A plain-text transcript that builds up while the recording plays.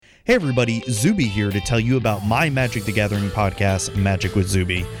Hey everybody, Zuby here to tell you about my Magic the Gathering podcast, Magic with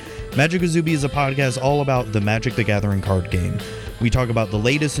Zuby. Magic with Zuby is a podcast all about the Magic the Gathering card game. We talk about the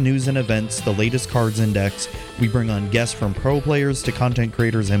latest news and events, the latest cards index. We bring on guests from pro players to content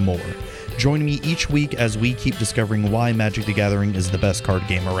creators and more. Join me each week as we keep discovering why Magic the Gathering is the best card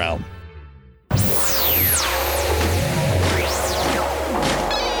game around.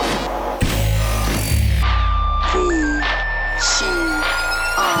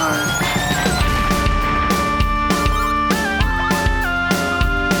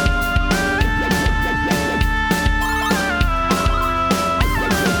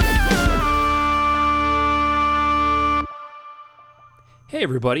 Hey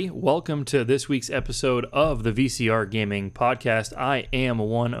everybody, welcome to this week's episode of the VCR Gaming Podcast. I am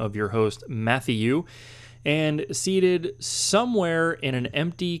one of your hosts, Matthew, and seated somewhere in an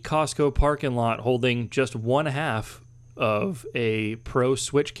empty Costco parking lot holding just one half of a Pro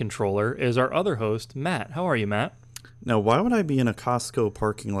Switch controller is our other host, Matt. How are you, Matt? Now, why would I be in a Costco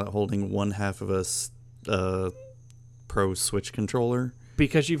parking lot holding one half of a Pro Switch controller?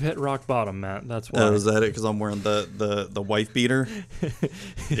 Because you've hit rock bottom, Matt. That's why. Oh, is that it? Because I'm wearing the wife beater?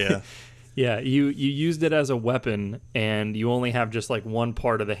 Yeah. Yeah, you used it as a weapon, and you only have just like one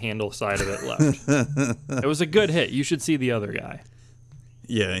part of the handle side of it left. It was a good hit. You should see the other guy.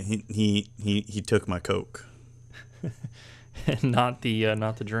 Yeah, he took my Coke. Not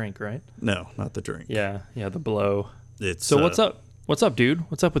the drink, right? No, not the drink. Yeah, the blow. It's what's up? What's up, dude?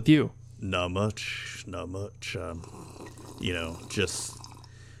 What's up with you? Not much. Just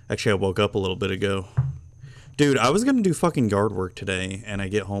actually I woke up a little bit ago. Dude, I was gonna do fucking yard work today, and I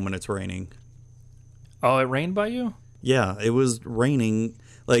get home and it's raining. Oh, it rained by you? Yeah, it was raining.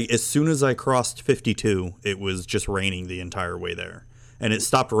 Like, as soon as I crossed 52, it was just raining the entire way there. And it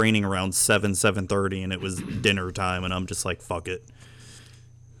stopped raining around 7:30, and it was dinner time, and I'm just like, fuck it.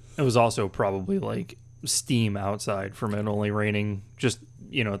 It was also probably like steam outside from it only raining just,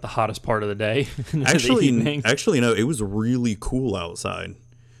 at the hottest part of the day. Actually, no, it was really cool outside.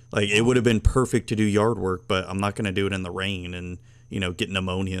 Like, it would have been perfect to do yard work, but I'm not going to do it in the rain and, get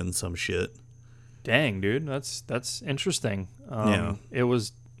pneumonia and some shit. Dang, dude, that's interesting. Yeah. It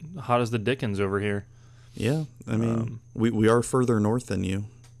was hot as the dickens over here. Yeah, I mean, we are further north than you.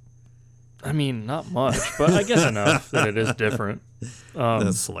 I mean, not much, but I guess enough that it is different.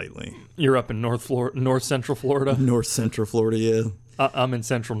 Slightly. You're up in North Central Florida? North Central Florida, yeah. I'm in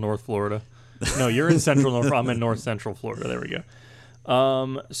Central North Florida. No, you're in Central North. I'm in North Central Florida. There we go.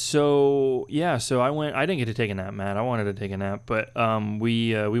 So I went. I didn't get to take a nap, Matt. I wanted to take a nap, but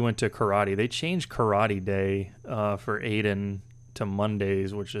we went to karate. They changed karate day for Aiden to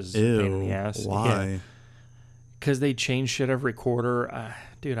Mondays, which is a pain in the ass. Why? Because they change shit every quarter.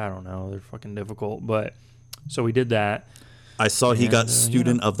 Dude, I don't know. They're fucking difficult. But so we did that. I saw he got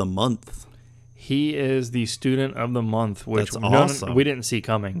Student of the Month. He is the Student of the Month, which that's awesome. We didn't see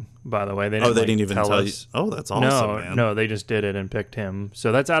coming, by the way. They didn't even tell us. Oh, that's awesome, man. No, they just did it and picked him.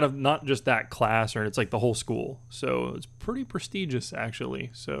 So that's out of not just that class, or it's like the whole school. So it's pretty prestigious,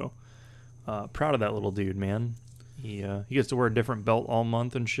 actually. So proud of that little dude, man. He gets to wear a different belt all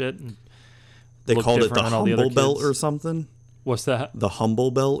month and shit. And they called it the Humble Belt or something? What's that? The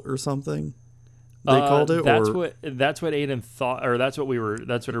Humble Belt or something? They called it? That's what Aiden thought, or that's what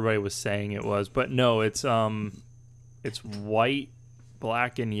everybody was saying it was. But no, it's white,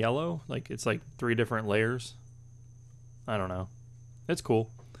 black, and yellow. Like, it's like 3 different layers. I don't know. It's cool.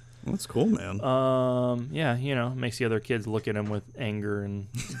 That's cool, man. Yeah, makes the other kids look at him with anger and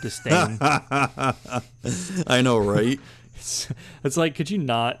disdain. I know, right? It's like, could you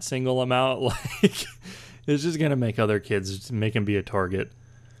not single him out? Like, it's just gonna make other kids make him be a target.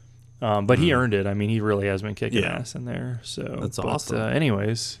 But he earned it. I mean, he really has been kicking ass in there. So that's awesome.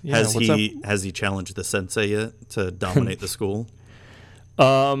 Anyways, has he challenged the sensei yet to dominate the school?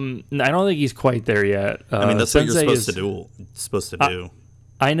 I don't think he's quite there yet. I mean, that's what you're supposed to do.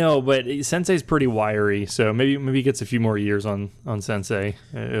 I know, but Sensei's pretty wiry, so maybe he gets a few more years on Sensei.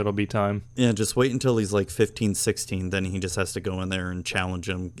 It'll be time. Yeah, just wait until he's like 15, 16. Then he just has to go in there and challenge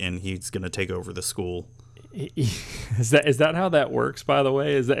him, and he's going to take over the school. Is that how that works, by the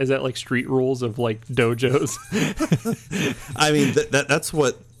way? Is that like street rules of like dojos? I mean, that's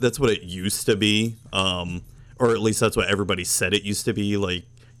what it used to be, or at least that's what everybody said it used to be. Like,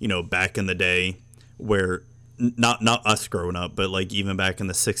 back in the day, where not us growing up, but like even back in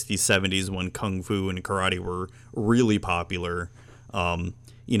the 60s, 70s when kung fu and karate were really popular.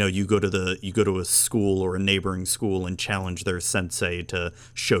 You go to a school or a neighboring school and challenge their sensei to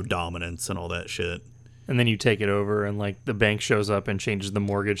show dominance and all that shit. And then you take it over, and like the bank shows up and changes the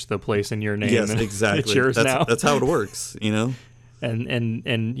mortgage to the place in your name. Yes, and exactly. It's yours now. That's how it works,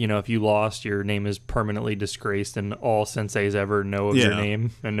 And you know, if you lost, your name is permanently disgraced, and all senseis ever know of your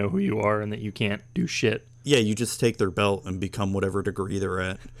name and know who you are, and that you can't do shit. Yeah, you just take their belt and become whatever degree they're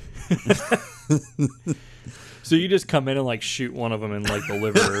at. So you just come in and like shoot one of them in like the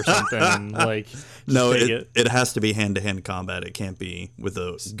liver or something, and like no, it has to be hand-to-hand combat. It can't be with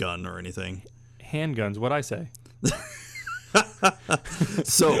a gun or anything. Handguns, what'd I say?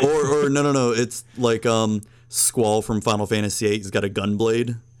 So or no, it's like Squall from Final Fantasy VIII. He's got a gun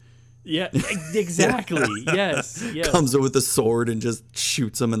blade. Yeah, exactly. Yes. Comes in with a sword and just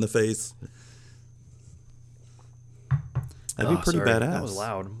shoots him in the face. That'd be pretty badass. That was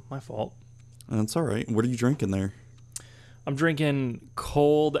loud. My fault. That's all right. What are you drinking there? I'm drinking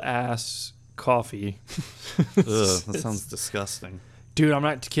cold ass coffee. Ugh, that sounds disgusting. Dude, I'm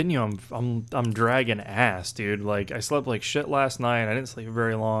not kidding you. I'm dragging ass, dude. Like I slept like shit last night. I didn't sleep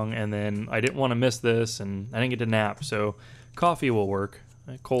very long, and then I didn't want to miss this, and I didn't get to nap. So coffee will work,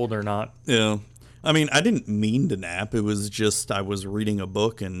 cold or not. Yeah. I mean, I didn't mean to nap. It was just I was reading a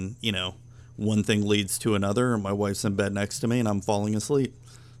book, and one thing leads to another, and my wife's in bed next to me, and I'm falling asleep.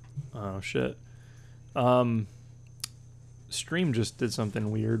 Oh shit. Stream just did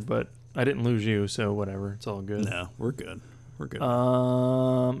something weird, but I didn't lose you, so whatever. It's all good. No, we're good. We're good.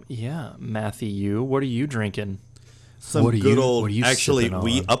 Yeah, Matthew, what are you drinking? Some good old. Actually,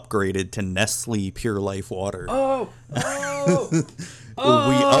 we upgraded to Nestle Pure Life water. We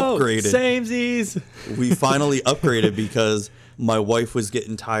upgraded. Samesies. We finally upgraded because my wife was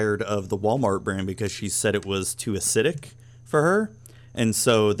getting tired of the Walmart brand because she said it was too acidic for her. And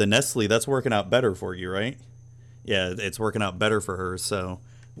so the Nestle, that's working out better for you, right? Yeah, it's working out better for her. So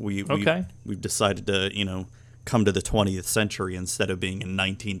we've decided to, come to the 20th century instead of being in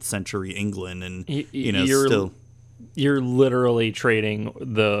 19th century England, and you're literally trading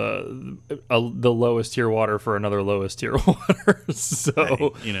the lowest tier water for another lowest tier water.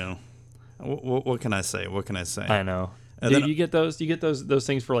 So hey, what can I say? What can I say? I know. And dude, you get those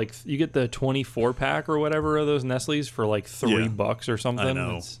things for like, you get the 24 pack or whatever of those Nestle's for like $3 or something. I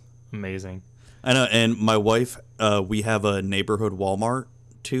know. It's amazing. I know. And my wife, we have a neighborhood Walmart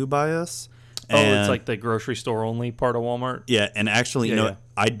too by us. It's like the grocery store only part of Walmart. Yeah, and actually,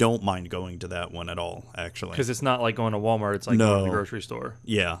 I don't mind going to that one at all. Actually, because it's not like going to Walmart; it's like going to the grocery store.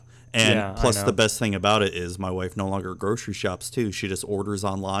 Yeah, and plus the best thing about it is my wife no longer grocery shops too. She just orders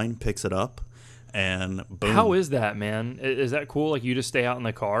online, picks it up, and boom. How is that, man? Is that cool? Like you just stay out in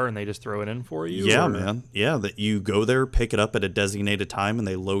the car and they just throw it in for you? Yeah, man. Yeah, that you go there, pick it up at a designated time, and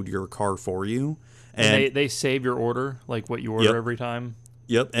they load your car for you. And they save your order, like what you order every time.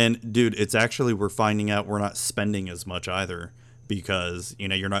 Yep, and dude, it's actually, we're finding out we're not spending as much either because,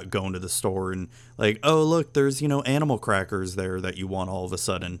 you're not going to the store and like, oh, look, there's, animal crackers there that you want all of a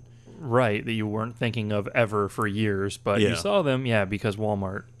sudden. Right, that you weren't thinking of ever for years, but you saw them, because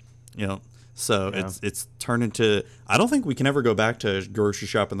Walmart. So it's turned into, I don't think we can ever go back to grocery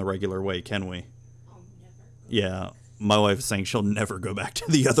shopping the regular way, can we? Oh, never. Yeah, my wife is saying she'll never go back to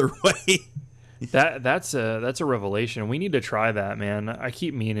the other way. That's a revelation. We need to try that, man. I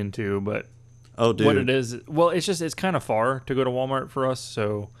keep meaning to, but dude. What it is, well, it's kind of far to go to Walmart for us,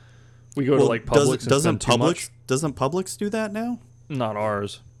 so we go to like Publix. Doesn't Publix do that now? Not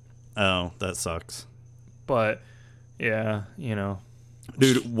ours. Oh, that sucks. But yeah,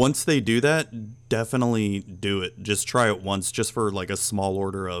 dude, once they do that, definitely do it. Just try it once, just for like a small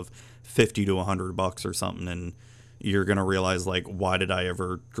order of $50 to $100 or something, and you're going to realize, like, why did I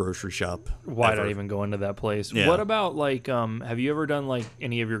ever grocery shop? Why did I even go into that place? Yeah. What about, like, have you ever done, like,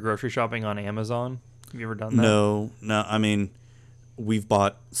 any of your grocery shopping on Amazon? Have you ever done that? No. I mean, we've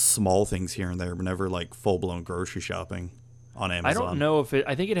bought small things here and there, but never, like, full-blown grocery shopping on Amazon. I don't know if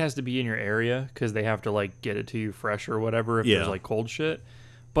I think it has to be in your area because they have to, like, get it to you fresh or whatever if there's, like, cold shit.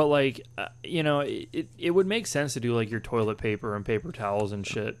 But, like, it would make sense to do, like, your toilet paper and paper towels and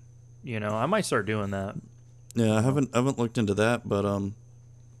shit. I might start doing that. Yeah, I haven't looked into that, but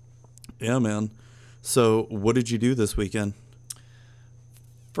yeah, man. So, what did you do this weekend?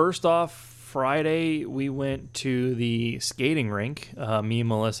 First off, Friday we went to the skating rink. Me,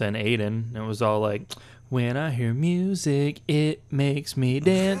 Melissa, and Aiden. It was all like, "When I hear music, it makes me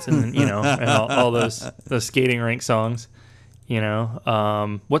dance," and and all those skating rink songs.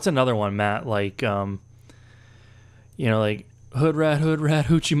 What's another one, Matt? Like, like. Hood rat,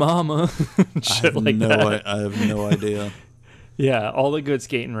 hoochie mama. Shit like that. I have no idea. Yeah, all the good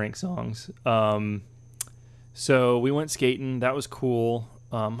skating rink songs. So we went skating. That was cool.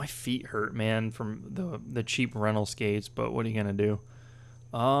 My feet hurt, man, from the cheap rental skates, but what are you going to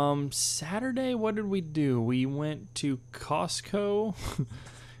do? Saturday, what did we do? We went to Costco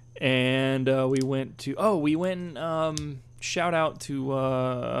and we went shout out to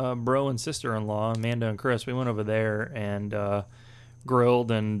bro and sister-in-law, Amanda and Chris. We went over there and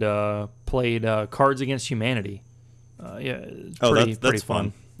grilled and played Cards Against Humanity. Yeah, it's pretty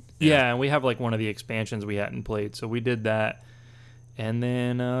fun. Yeah, and we have like one of the expansions we hadn't played, so we did that. And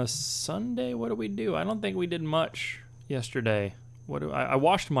then Sunday, what did we do? I don't think we did much yesterday. I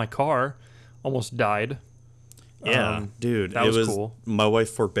washed my car, almost died. Yeah, dude, that was cool. My wife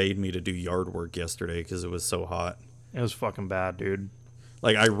forbade me to do yard work yesterday because it was so hot. It was fucking bad, dude.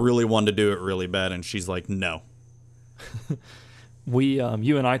 Like, I really wanted to do it really bad, and she's like, no.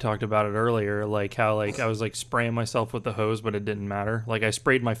 You and I talked about it earlier, like how like I was like spraying myself with the hose, but it didn't matter. Like I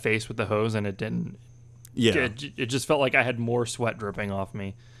sprayed my face with the hose, and it didn't. Yeah, it just felt like I had more sweat dripping off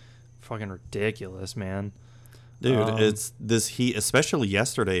me. Fucking ridiculous, man. Dude, it's this heat, especially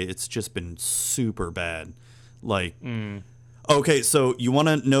yesterday. It's just been super bad. Like, okay, so you want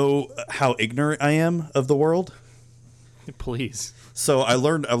to know how ignorant I am of the world? Please. So I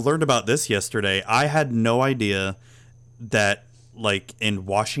learned about this yesterday. I had no idea that, like, in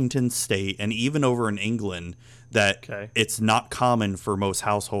Washington State and even over in England, that it's not common for most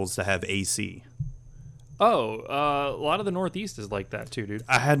households to have AC. Oh, a lot of the Northeast is like that too, dude.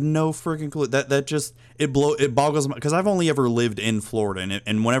 I had no freaking clue. That just it boggles my, because I've only ever lived in Florida,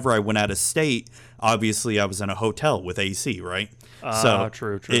 and whenever I went out of state, obviously I was in a hotel with AC, right? So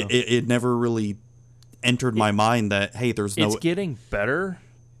true. It never really entered my mind that, hey, there's no. It's getting better,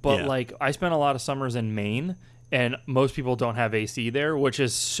 but like I spent a lot of summers in Maine. And most people don't have AC there, which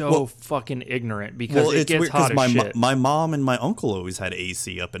is so fucking ignorant because it gets hot as shit. My mom and my uncle always had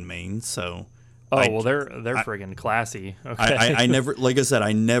AC up in Maine, so. They're friggin' classy. Okay. I never, like I said,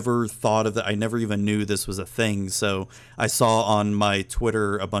 I never thought of that. I never even knew this was a thing. So I saw on my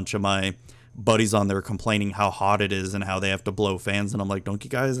Twitter a bunch of my buddies on there complaining how hot it is and how they have to blow fans, and I'm like, don't you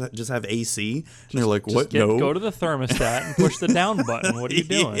guys just have AC? And they're like, what? No. Go to the thermostat and push the down button. What are you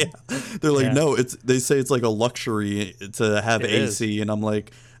doing? Yeah. They're like, no. They say it's like a luxury to have AC, and I'm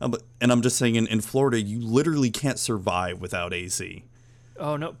like, I'm just saying, in Florida, you literally can't survive without AC.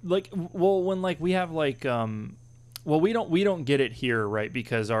 Oh no! When we have we don't get it here, right?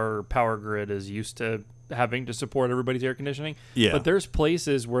 Because our power grid is used to having to support everybody's air conditioning. Yeah. But there's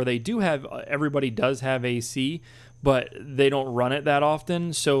places where they do have everybody does have AC, but they don't run it that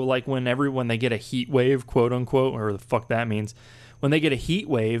often. So like when they get a heat wave, quote unquote, or the fuck that means, when they get a heat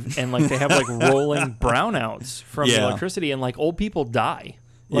wave and like they have like rolling brownouts from the electricity, and like old people die.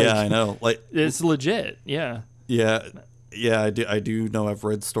 Like, yeah, I know. Like it's legit. Yeah. Yeah. Yeah, I do know. I've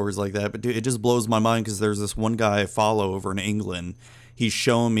read stories like that, but dude, it just blows my mind because there's this one guy I follow over in England. He's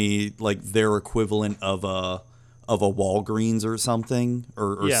showing me like their equivalent of a Walgreens or something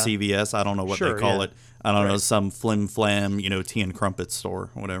or CVS. I don't know what they call it. I don't know, some flim flam, tea and crumpet store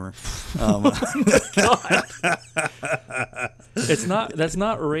or whatever. That's not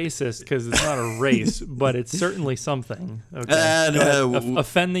racist because it's not a race, but it's certainly something. Okay.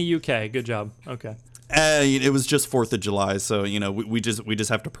 Offend the UK. Good job. Okay. It was just 4th of July, so we just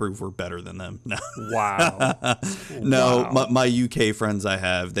have to prove we're better than them. No. Wow. No, wow. My UK friends I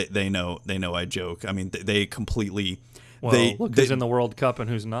have, they know I joke. I mean, they completely. Well, look who's in the World Cup and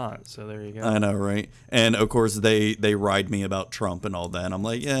who's not. So there you go. I know, right? And of course they ride me about Trump and all that. And I'm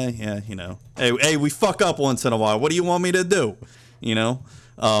like, yeah, Hey, we fuck up once in a while. What do you want me to do?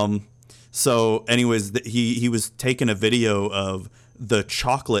 So, anyways, he was taking a video of the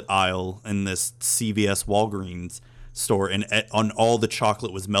chocolate aisle in this CVS Walgreens store, and on all the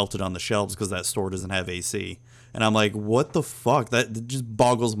chocolate was melted on the shelves because that store doesn't have AC. And I'm like, what the fuck? That just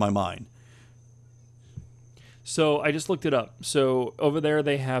boggles my mind. So I just looked it up. So over there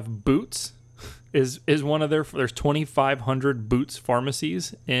they have Boots is one of there's 2,500 Boots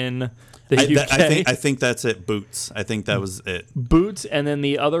pharmacies in the UK. I think that's it. Boots. I think that was it. Boots, and then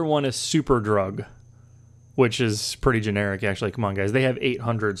the other one is Superdrug, which is pretty generic, actually. Come on, guys. They have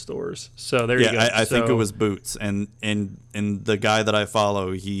 800 stores. So there you go. I think it was Boots. And the guy that I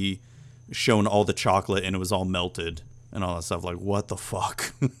follow, he shown all the chocolate, and it was all melted and all that stuff. Like, what the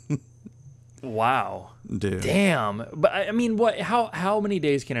fuck? Wow. Dude. Damn. But, I mean, how many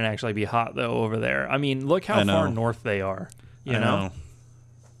days can it actually be hot, though, over there? I mean, look how far north they are. You know?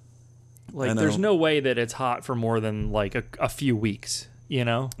 Like, there's no way that it's hot for more than, like, a few weeks, I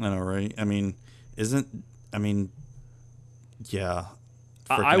know, right? I mean, yeah.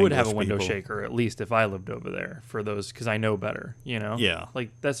 I would have a window shaker at least if I lived over there for those, because I know better, Yeah. Like,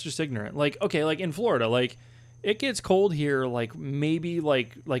 that's just ignorant. Like, okay, like in Florida, like, it gets cold here, like maybe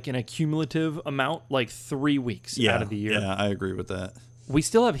like an accumulative amount, like 3 weeks out of the year. Yeah, I agree with that. We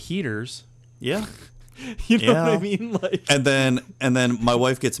still have heaters. Yeah. You know what I mean? Like, and then my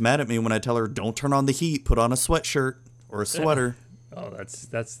wife gets mad at me when I tell her, don't turn on the heat, put on a sweatshirt or a sweater. Oh, that's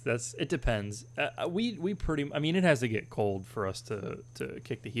it depends. We pretty. I mean, it has to get cold for us to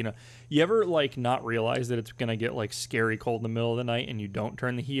kick the heat on. You ever like not realize that it's gonna get like scary cold in the middle of the night and you don't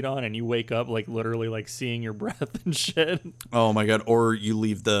turn the heat on and you wake up like literally like seeing your breath and shit? Oh my god! Or you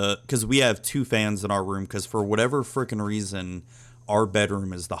leave because we have 2 fans in our room because for whatever freaking reason, our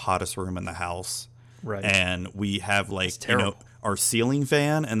bedroom is the hottest room in the house. Right. And we have like terrible. Our ceiling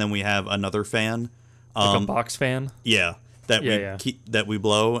fan, and then we have another fan, Like a box fan. yeah, that Yeah. that we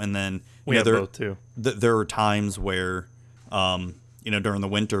blow, and then We have both too. There are times where, during the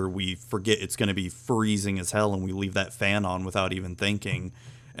winter we forget it's going to be freezing as hell, and we leave that fan on without even thinking,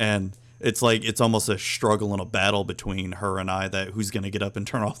 and it's like it's almost a struggle and a battle between her and I that who's going to get up and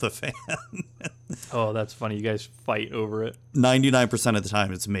turn off the fan. Oh, that's funny. You guys fight over it. 99% of the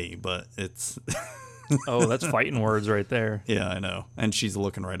time it's me, but it's. Oh, that's fighting words right there. Yeah, I know. And she's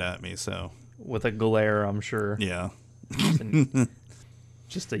looking right at me, so. With a glare, I'm sure. Yeah.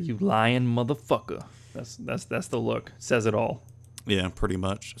 Just a you lying motherfucker. That's the look. Says it all. Yeah, pretty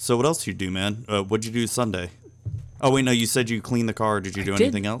much. So what else you do, man? What'd you do Sunday? Oh, wait, no, you said you cleaned the car. Did you do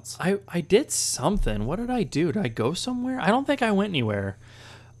anything else? I did something. What did I do? Did I go somewhere? I don't think I went anywhere.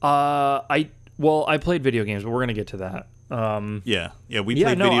 I played video games, but we're going to get to that. Yeah, we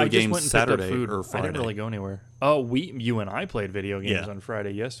played video games Saturday or Friday. I didn't really go anywhere. Oh, you and I played video games on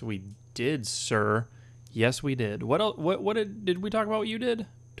Friday. Yes, we did, sir. Yes, we did. What else? What did we talk about? What you did?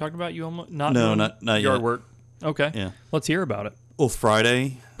 Talked about you almost not yard yet. Work. Okay. Yeah. Let's hear about it. Well,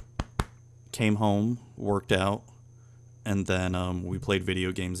 Friday, came home, worked out, and then we played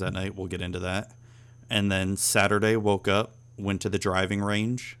video games that night. We'll get into that. And then Saturday, woke up, went to the driving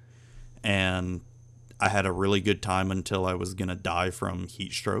range, and I had a really good time until I was gonna die from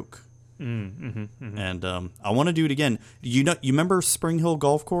heat stroke. And I want to do it again. You remember Spring Hill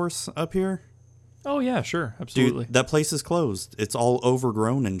Golf Course up here? Oh yeah, sure, absolutely. Dude, that place is closed. It's all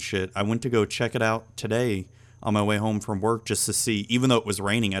overgrown and shit. I went to go check it out today on my way home from work just to see. Even though it was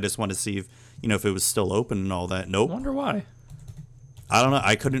raining, I just wanted to see if it was still open and all that. Nope. I wonder why. I don't know.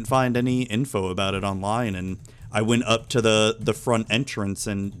 I couldn't find any info about it online, and I went up to the front entrance,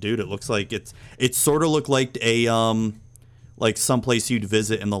 and dude, it looks like it sort of looked like a like someplace you'd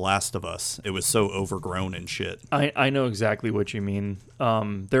visit in The Last of Us. It was so overgrown and shit. I know exactly what you mean.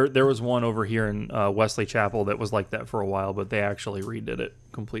 There was one over here in Wesley Chapel that was like that for a while, but they actually redid it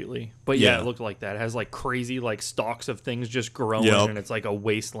completely. But yeah, it looked like that. It has like crazy like stalks of things just growing, and it's like a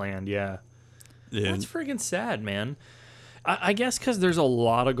wasteland. Yeah. That's friggin' sad, man. I guess because there's a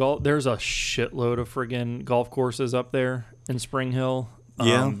lot of golf. There's a shitload of friggin' golf courses up there in Spring Hill.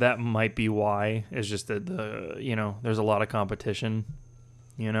 That might be why. It's just that there's a lot of competition.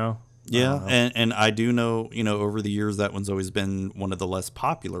 Yeah, and I do know, over the years that one's always been one of the less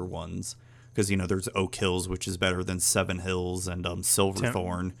popular ones because there's Oak Hills, which is better than Seven Hills, and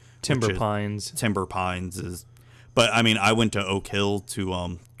Silverthorne, Timber Pines. Timber Pines is. But I mean, I went to Oak Hill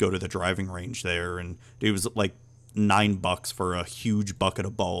to go to the driving range there, and it was like $9 for a huge bucket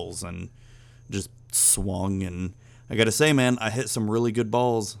of balls, and just swung. And I gotta say, man, I hit some really good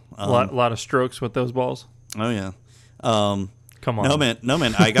balls. A lot of strokes with those balls. Oh yeah. Come on. No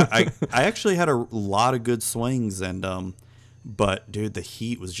man. I actually had a lot of good swings, and but dude, the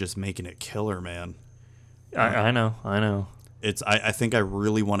heat was just making it killer, man. I know. I think I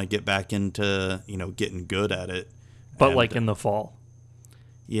really want to get back into getting good at it. But like in the fall.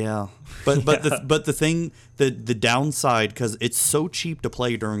 Yeah, but the thing, the downside, because it's so cheap to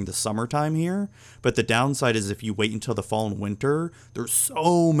play during the summertime here, but the downside is if you wait until the fall and winter, there's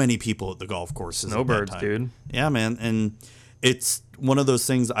so many people at the golf courses. Snowbirds, dude. Yeah, man, and it's one of those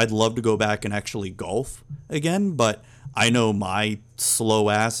things I'd love to go back and actually golf again, but I know my slow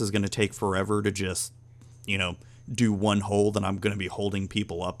ass is going to take forever to just, do one hole, then I'm going to be holding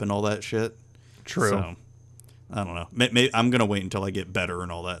people up and all that shit. True. So, I don't know. Maybe I'm going to wait until I get better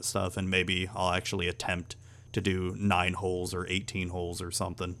and all that stuff, and maybe I'll actually attempt to do 9 holes or 18 holes or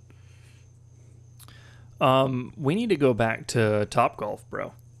something. We need to go back to Topgolf,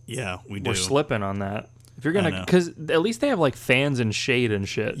 bro. Yeah, we do. We're slipping on that. If you're going to, because at least they have like fans and shade and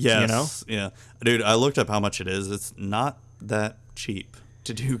shit, Yes, yeah. Dude, I looked up how much it is. It's not that cheap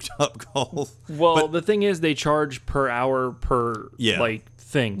to do Topgolf. Well, the thing is they charge per hour per like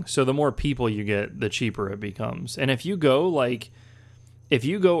thing. So the more people you get, the cheaper it becomes. And if you go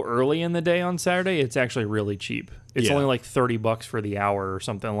early in the day on Saturday, it's actually really cheap. It's only like $30 for the hour or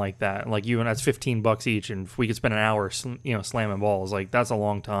something like that. Like that's $15 each, and if we could spend an hour slamming balls, like that's a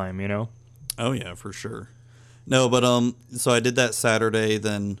long time, Oh yeah, for sure. No, but so I did that Saturday,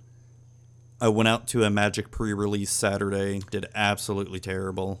 then I went out to a Magic pre-release Saturday, did absolutely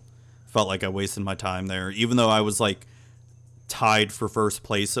terrible. Felt like I wasted my time there, even though I was like tied for first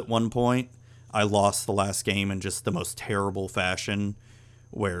place at one point. I lost the last game in just the most terrible fashion,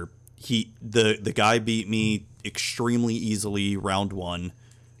 where the guy beat me extremely easily round 1,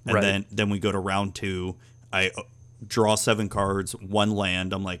 and Right. then we go to round 2. I draw 7 cards, 1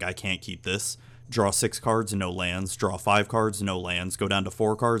 land. I'm like, I can't keep this. Draw 6 cards, no lands. Draw 5 cards, no lands. Go down to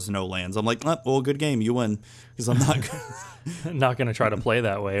 4 cards, no lands. I'm like, well, good game, you win, because I'm not. Not going to try to play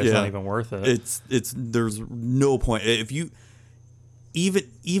that way. It's Yeah. not even worth it. It's there's no point if you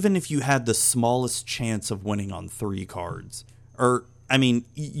even if you had the smallest chance of winning on 3 cards, or I mean,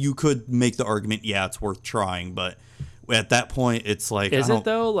 you could make the argument, yeah, it's worth trying, but at that point, it's like, Is it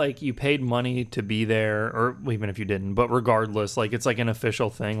though? Like, you paid money to be there, or even if you didn't, but regardless, like, it's like an official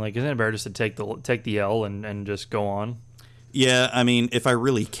thing. Like, isn't it better just to take the L and just go on? Yeah, I mean, if I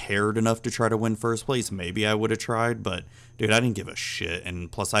really cared enough to try to win first place, maybe I would have tried, but dude, I didn't give a shit, and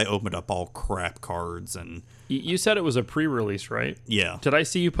plus I opened up all crap cards, and You said it was a pre-release, right? yeah. Did I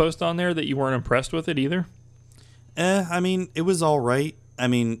see you post on there that you weren't impressed with it either? I mean, it was all right. I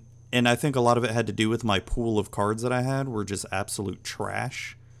mean, and I think a lot of it had to do with my pool of cards that I had were just absolute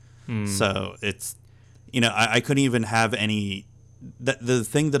trash. So it's, I couldn't even have any. The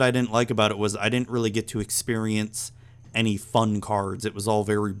thing that I didn't like about it was I didn't really get to experience any fun cards. It was all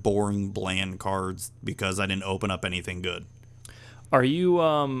very boring, bland cards because I didn't open up anything good. Are you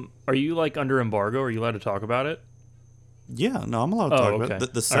like under embargo? Are you allowed to talk about it? Yeah, no, I'm allowed to talk about okay.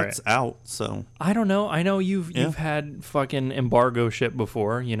 it. The set's out, so. I don't know. I know you've had fucking embargo shit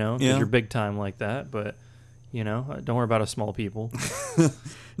before, because Yeah. you're big time like that, but don't worry about us small people.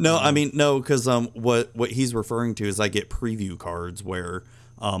 No, I mean, no, because what he's referring to is I get preview cards where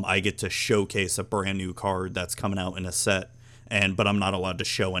I get to showcase a brand new card that's coming out in a set, but I'm not allowed to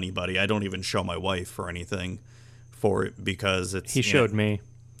show anybody. I don't even show my wife or anything for it because it's. He showed me.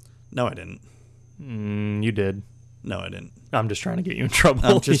 No, I didn't. You did. No, I didn't. I'm just trying to get you in trouble.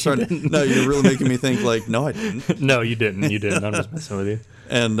 I'm just trying to. No, you're really making me think like, no, I didn't. No, you didn't. You didn't. I'm just messing with you.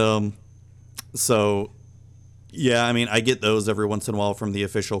 And so, yeah, I mean, I get those every once in a while from the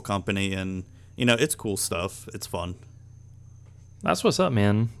official company, and it's cool stuff. It's fun. That's what's up,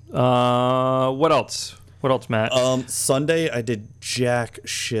 man. What else? What else, Matt? Sunday I did jack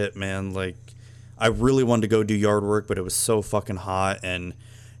shit, man. Like, I really wanted to go do yard work, but it was so fucking hot, and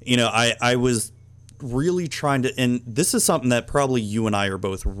I was really trying to. And this is something that probably you and I are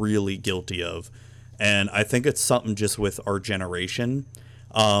both really guilty of, and I think it's something just with our generation.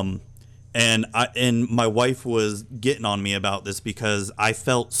 And my wife was getting on me about this because I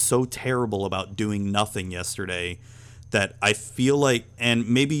felt so terrible about doing nothing yesterday that I feel like, and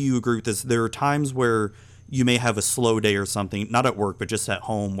maybe you agree with this, there are times where you may have a slow day or something, not at work, but just at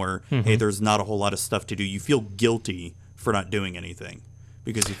home where, hey, there's not a whole lot of stuff to do. You feel guilty for not doing anything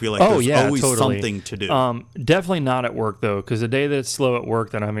because you feel like there's always something to do. Definitely not at work, though, because the day that it's slow at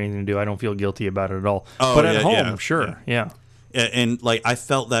work that I don't have anything to do, I don't feel guilty about it at all. But at home, sure, yeah. And like I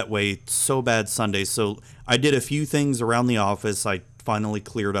felt that way so bad Sunday. So I did a few things around the office. I finally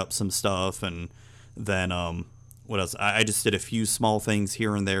cleared up some stuff, and then what else? I just did a few small things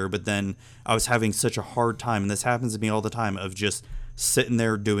here and there. But then I was having such a hard time, and this happens to me all the time, of just sitting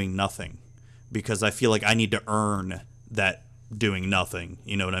there doing nothing because I feel like I need to earn that doing nothing.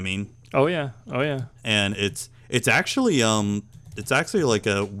 You know what I mean? Oh yeah. And it's actually like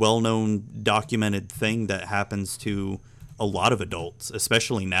a well-known documented thing that happens to a lot of adults,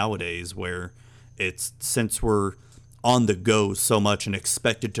 especially nowadays, where it's, since we're on the go so much and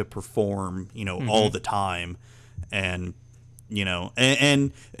expected to perform, all the time, and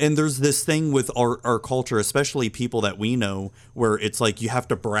and there's this thing with our culture, especially people that we know, where it's like you have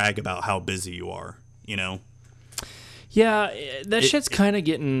to brag about how busy you are, Yeah, that shit's kind of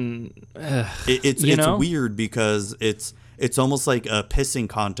getting. It's weird because it's almost like a pissing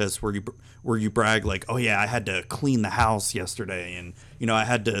contest where you brag like, oh yeah, I had to clean the house yesterday, and I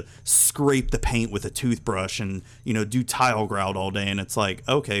had to scrape the paint with a toothbrush, and do tile grout all day, and it's like,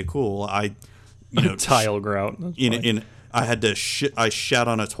 okay, cool. Tile grout. I had to I shat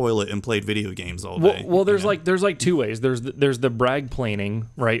on a toilet and played video games all day. Well, there's like two ways. There's the brag planing,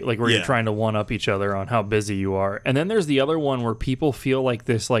 right? Like where you're trying to one up each other on how busy you are, and then there's the other one where people feel like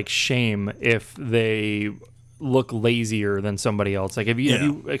this like shame if they look lazier than somebody else. Like have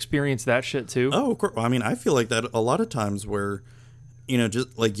you experienced that shit too? Oh, of course. I mean, I feel like that a lot of times where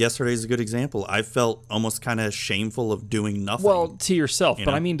just like yesterday's a good example. I felt almost kind of shameful of doing nothing. Well, to yourself,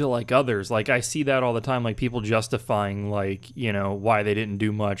 but I mean to like others. Like I see that all the time, like people justifying like, why they didn't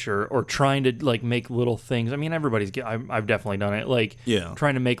do much or trying to like make little things. I mean, I've definitely done it. Like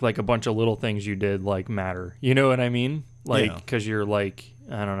trying to make like a bunch of little things you did like matter. You know what I mean? Like, cause you're like,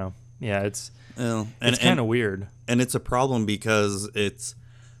 I don't know. Yeah, it's kind of weird. and it's a problem because it's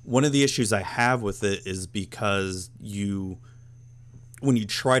one of the issues I have with it is because when you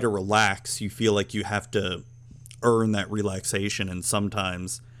try to relax, you feel like you have to earn that relaxation, and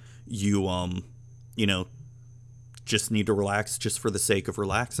sometimes you just need to relax just for the sake of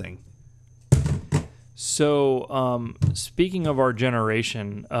relaxing. So, speaking of our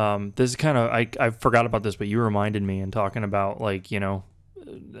generation, this is kind of, I forgot about this, but you reminded me in talking about, like,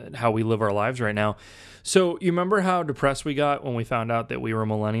 how we live our lives right now. So, you remember how depressed we got when we found out that we were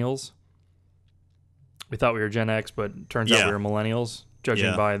millennials? We thought we were Gen X, but turns out we were millennials,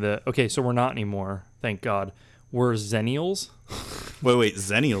 judging by okay, so we're not anymore, thank God. We're Zennials. Wait,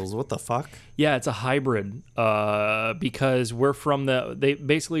 Zennials? What the fuck? Yeah, it's a hybrid because we're from they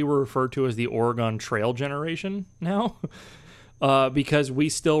basically were referred to as the Oregon Trail generation now because we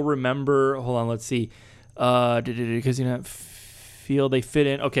still remember, hold on, let's see, because feel they fit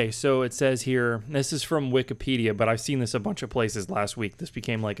in. Okay, so it says here, this is from Wikipedia, but I've seen this a bunch of places last week. This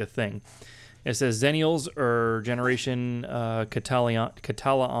became like a thing. It says Zennials or Generation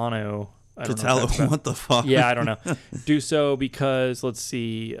Catalano. What the fuck? Yeah, I don't know. Do so because, let's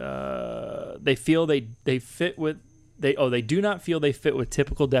see, they feel they fit with they do not feel they fit with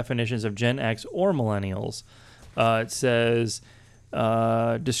typical definitions of Gen X or millennials. It says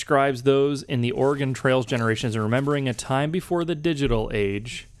describes those in the Oregon Trails generation as remembering a time before the digital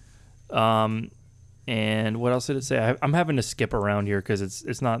age. And what else did it say? I'm having to skip around here because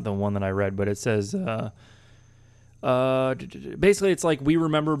it's not the one that I read, but it says basically it's like we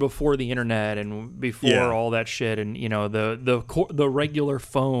remember before the internet and before all that shit, and the regular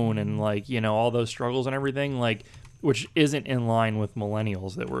phone and like all those struggles and everything, like, which isn't in line with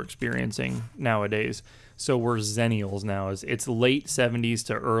millennials that we're experiencing nowadays. So we're Zennials now. It's late 70s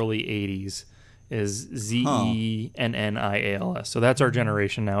to early 80s is Zennials. So that's our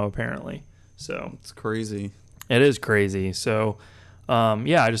generation now, apparently. So it's crazy. It is crazy. So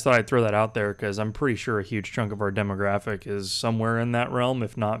I just thought I'd throw that out there because I'm pretty sure a huge chunk of our demographic is somewhere in that realm,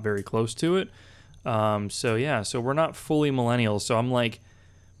 if not very close to it. So we're not fully millennials. So I'm like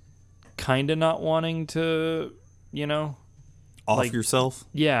kind of not wanting to, off yourself.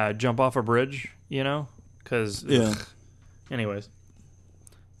 Yeah, jump off a bridge, because anyways.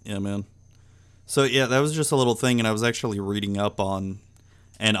 Yeah, man. So yeah, that was just a little thing, and I was actually reading up on.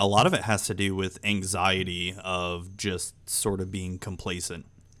 And a lot of it has to do with anxiety of just sort of being complacent.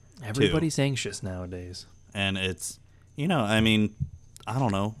 Everybody's anxious nowadays. And it's, I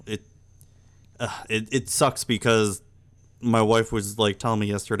don't know. It sucks because my wife was like telling me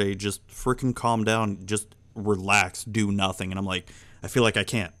yesterday, just freaking calm down, just relax, do nothing. And I'm like, I feel like I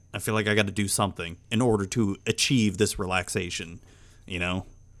can't. I feel like I got to do something in order to achieve this relaxation,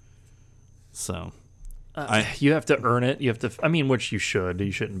 So... you have to earn it. You have to. I mean, which you should.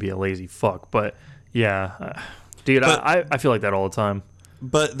 You shouldn't be a lazy fuck. But yeah, dude, I feel like that all the time.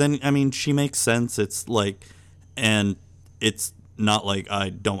 But then, I mean, she makes sense. It's like, and it's not like I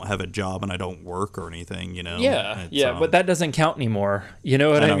don't have a job and I don't work or anything. Yeah, but that doesn't count anymore. You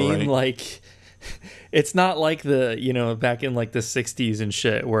know what I mean? Right? Like, it's not like the back in like the 60s and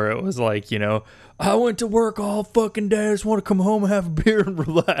shit where it was like I went to work all fucking day. I just want to come home and have a beer and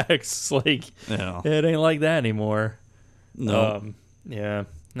relax. Like, it ain't like that anymore. No.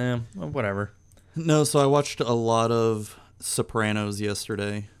 Whatever. No, so I watched a lot of Sopranos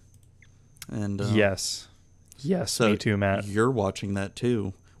yesterday. And yes, so me too, Matt. You're watching that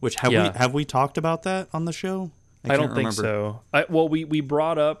too. Which have we talked about that on the show? I don't think so. We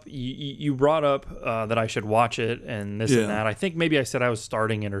brought up, you brought up that I should watch it and this and that. I think maybe I said I was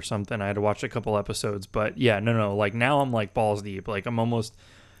starting it or something. I had to watch a couple episodes, but no. Like now I'm like balls deep. Like I'm almost.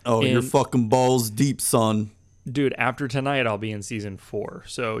 Oh, you're fucking balls deep, son. Dude, after tonight I'll be in season 4.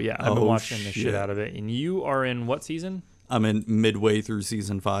 So yeah, I've been watching the shit out of it. And you are in what season? I'm in midway through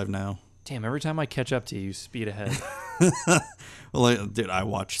season 5 now. Damn, every time I catch up to you, speed ahead. Well, dude, I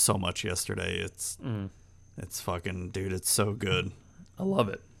watched so much yesterday. It's fucking, dude, it's so good. I love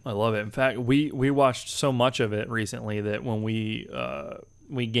it. In fact, we watched so much of it recently that when we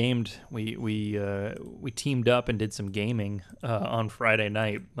gamed, we teamed up and did some gaming on Friday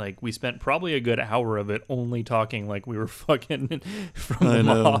night. Like we spent probably a good hour of it only talking like we were fucking from the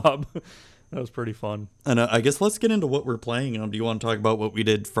mob. That was pretty fun. And I guess let's get into what we're playing. Do you want to talk about what we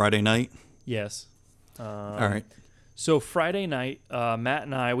did Friday night? Yes. All right. So Friday night, Matt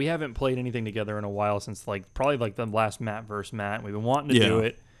and I, we haven't played anything together in a while since probably the last Matt versus Matt. We've been wanting to do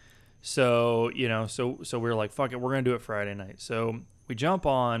it. So, so we were like, fuck it, we're going to do it Friday night. So we jump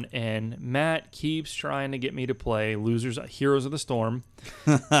on and Matt keeps trying to get me to play Heroes of the Storm.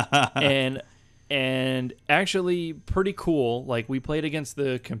 and actually pretty cool. Like we played against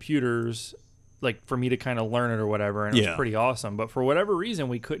the computers like for me to kind of learn it or whatever, and it was Yeah. pretty awesome. But for whatever reason,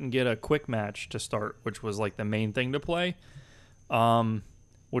 we couldn't get a quick match to start, which was like the main thing to play,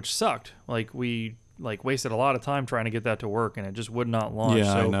 which sucked. Like we wasted a lot of time trying to get that to work, and it just would not launch.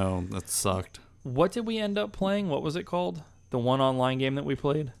 Yeah, So I know. That sucked. what did we end up playing? What was it called? The one online game that we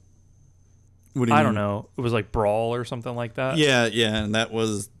played? What do you I mean? don't know. It was like Brawl or something like that. Yeah, and that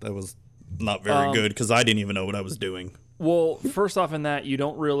was not very good because I didn't even know what I was doing. Well, first off, in that you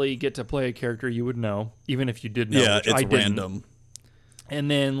don't really get to play a character you would know, even if you did know. Yeah, which it's I didn't. random. And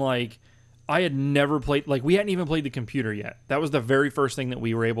then like I had never played, like we hadn't even played the computer yet. That was the very first thing that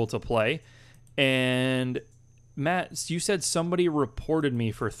we were able to play. And Matt, you said somebody reported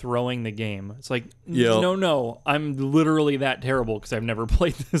me for throwing the game. It's like, Yep. no, I'm literally that terrible because I've never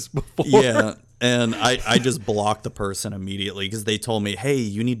played this before. Yeah, and I just blocked the person immediately because they told me, hey,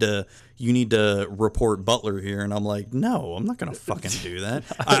 you need to report Butler here, and I'm like, no, I'm not gonna fucking do that.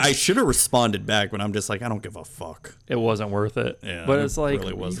 I should have responded back, but I'm just like, I don't give a fuck. It wasn't worth it. Yeah, but it it's like,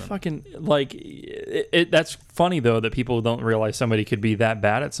 really you wasn't. fucking like that's funny though that people don't realize somebody could be that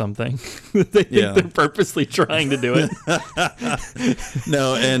bad at something. They think Yeah. they're purposely trying to do it.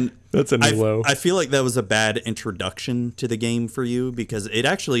 No, and That's a new low. I feel like that was a bad introduction to the game for you because it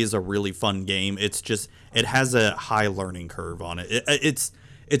actually is a really fun game. It's just it has a high learning curve on it.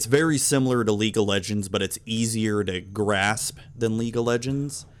 It's very similar to League of Legends, but it's easier to grasp than League of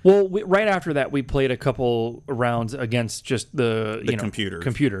Legends. Well, right after that, we played a couple rounds against just the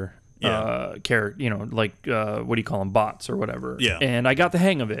computer. Yeah. Like what do you call them, bots or whatever. Yeah. And I got the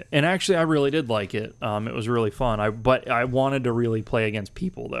hang of it, and actually, I really did like it. It was really fun. But I wanted to really play against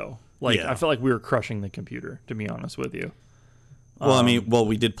people though. Like Yeah. I felt like we were crushing the computer, to be honest with you. Well,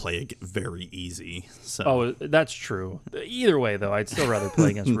 we did play it very easy. So Oh, that's true. Either way, though, I'd still rather play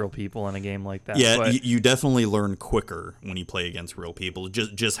against real people in a game like that. yeah, but, you definitely learn quicker when you play against real people.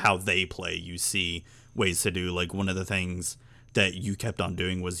 Just how they play, you see ways to do. Like one of the things that you kept on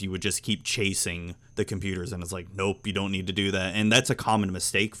doing was you would just keep chasing the computers, and it's like, nope, you don't need to do that. And that's a common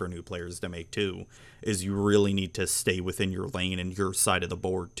mistake for new players to make too. Is you really need to stay within your lane and your side of the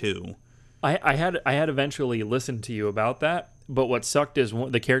board too. I had eventually listened to you about that, but what sucked is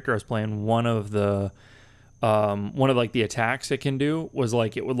the character I was playing, one of the attacks it can do was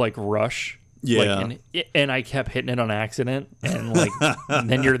like it would like rush. Yeah. And I kept hitting it on accident, and like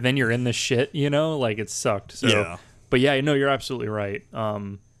then you're in the shit, like it sucked. So, Yeah. But yeah, no, you're absolutely right.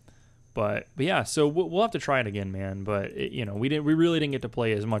 But yeah, so we'll have to try it again, man. But we really didn't get to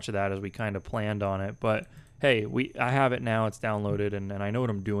play as much of that as we kind of planned on it. But hey, I have it now. It's downloaded, and I know what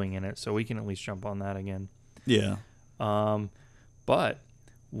I'm doing in it, so we can at least jump on that again. Yeah. But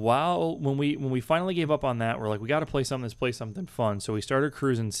when we finally gave up on that, we're like, we got to play something. Let's play something fun. So we started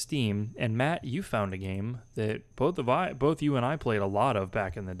cruising Steam, and Matt, you found a game that both you and I played a lot of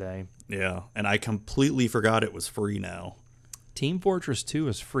back in the day. Yeah. And I completely forgot it was free now. Team Fortress 2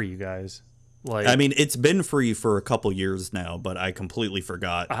 is free, you guys. Like, I mean, it's been free for a couple years now, but I completely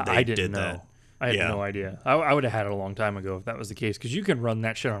forgot I didn't did know. that. I had Yeah. no idea. I would have had it a long time ago if that was the case, because you can run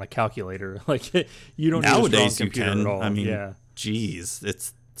that shit on a calculator. Like you don't Nowadays need a you strong computer can. at all. I mean, yeah, geez,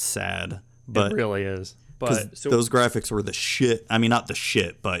 it's sad. But it really is. 'cause But so those graphics were the shit. I mean, not the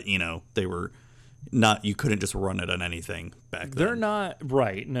shit, but they were not. You couldn't just run it on anything back then. they're not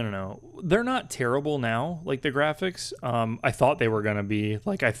right. No. They're not terrible now. Like the graphics, I thought they were gonna be.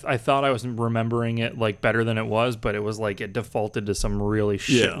 Like I thought I was remembering it like better than it was, but it was like it defaulted to some really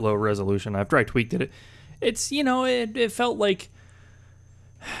shit low resolution. After I tweaked it, it's it felt like,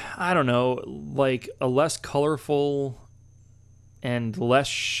 I don't know, like a less colorful and less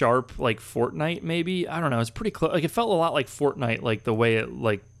sharp like Fortnite maybe. I don't know. It's pretty close. Like it felt a lot like Fortnite, like the way it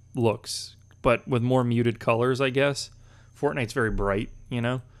like looks, but with more muted colors, I guess. Fortnite's very bright,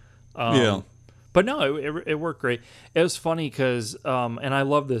 Yeah. But no, it worked great. It was funny because, and I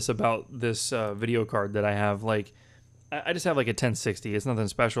love this about this video card that I have. Like, I just have like a 1060. It's nothing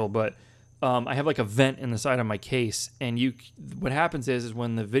special, but I have like a vent in the side of my case, and what happens is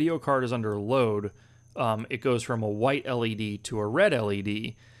when the video card is under load, it goes from a white LED to a red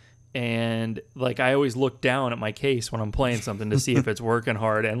LED. And like I always look down at my case when I'm playing something to see if it's working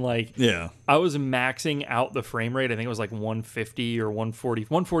hard. And like I was maxing out the frame rate. I think it was like 150 or 140,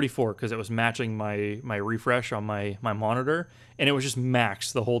 144 because it was matching my refresh on my monitor, and it was just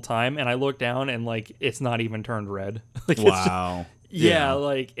maxed the whole time. And I look down and like it's not even turned red. Like, Wow. yeah,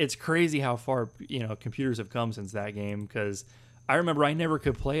 like it's crazy how far computers have come since that game, because I remember I never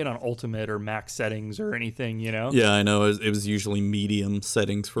could play it on ultimate or max settings or anything, you know? Yeah, I know. It was usually medium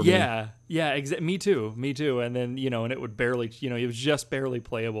settings for me. Yeah, me too. And then, and it would barely, it was just barely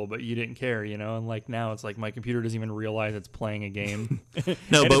playable, but you didn't care, and like now it's like my computer doesn't even realize it's playing a game.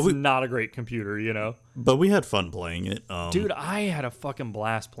 No, but it's not a great computer, But we had fun playing it. Dude, I had a fucking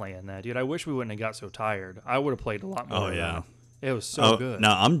blast playing that, dude. I wish we wouldn't have got so tired. I would have played a lot more. Oh, yeah. It was so good. No,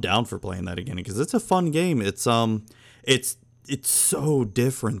 I'm down for playing that again because it's a fun game. It's so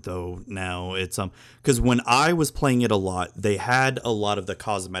different though now. It's because when I was playing it a lot, they had a lot of the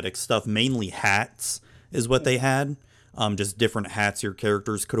cosmetic stuff, mainly hats is what they had. Just different hats your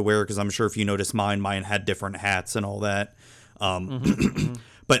characters could wear. Because I'm sure if you notice mine had different hats and all that.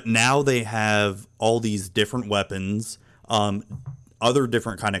 But now they have all these different weapons, other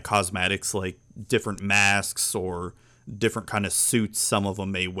different kind of cosmetics like different masks or different kind of suits some of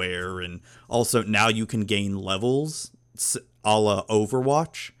them may wear, and also now you can gain levels a la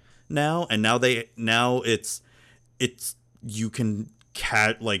Overwatch now, and now it's you can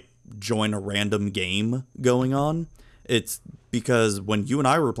join a random game going on. It's because when you and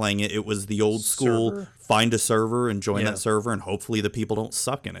I were playing it, it was the old school find a server and join that server, and hopefully the people don't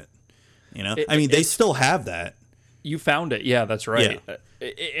suck in it. They still have that. You found it. Yeah, that's right. Yeah.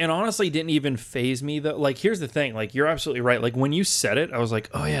 And honestly, didn't even phase me. Here's the thing. You're absolutely right. When you said it, I was like,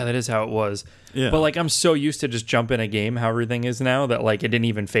 oh, yeah, that is how it was. Yeah. But, I'm so used to just jump in a game, how everything is now, that, it didn't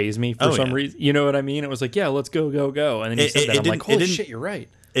even phase me for some reason. You know what I mean? It was like, yeah, let's go. And then you said that. I'm like, holy shit, you're right.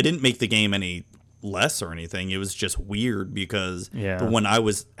 It didn't make the game any less or anything. It was just weird because when I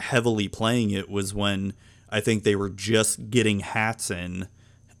was heavily playing it was when I think they were just getting hats in,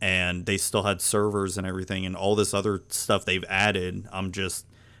 and they still had servers and everything and all this other stuff they've added. I'm just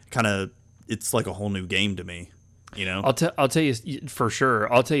it's like a whole new game to me, I'll tell you for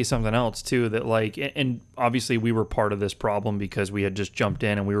sure. I'll tell you something else too, that and obviously we were part of this problem because we had just jumped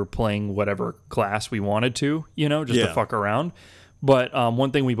in and we were playing whatever class we wanted to, to fuck around. But one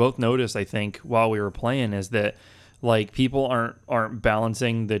thing we both noticed, I think, while we were playing is that people aren't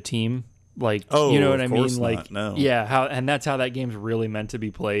balancing the team. You know what I mean? No. Yeah, and that's how that game's really meant to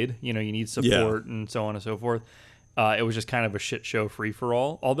be played. You need support and so on and so forth. It was just kind of a shit show free for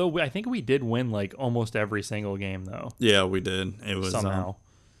all. Although I think we did win almost every single game though. Yeah, we did. It was somehow.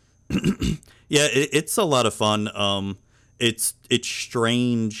 Yeah, it's a lot of fun. It's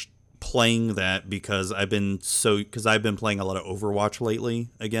strange playing that because I've been playing a lot of Overwatch lately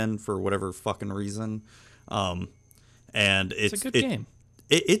again for whatever fucking reason. And it's a good game.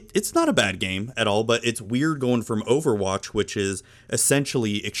 It's not a bad game at all, but it's weird going from Overwatch, which is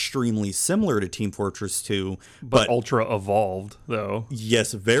essentially extremely similar to Team Fortress 2. But ultra evolved, though.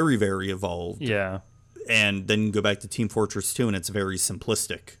 Yes, very, very evolved. Yeah. And then you go back to Team Fortress 2, and it's very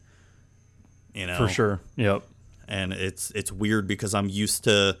simplistic. For sure, yep. And it's weird because I'm used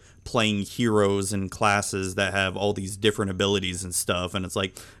to playing heroes and classes that have all these different abilities and stuff, and it's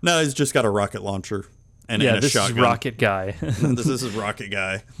like, no, it's just got a rocket launcher. And a this shotgun. Is rocket guy. This is rocket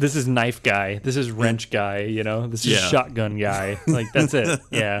guy. This is knife guy. This is wrench guy. This is shotgun guy. That's it.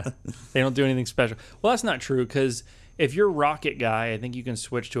 Yeah, they don't do anything special. Well, that's not true because if you're rocket guy, I think you can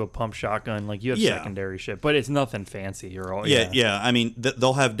switch to a pump shotgun. You have secondary shit, but it's nothing fancy. You're all I mean,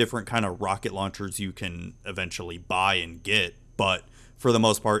 they'll have different kind of rocket launchers you can eventually buy and get, but for the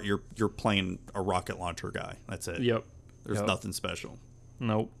most part, you're playing a rocket launcher guy. That's it. Yep. There's nothing special.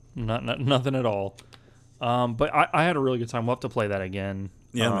 Nope. Not nothing at all. But I had a really good time. We'll have to play that again.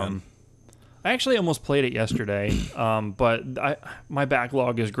 Yeah, man. I actually almost played it yesterday, but my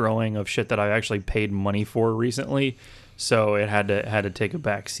backlog is growing of shit that I actually paid money for recently, so it had to take a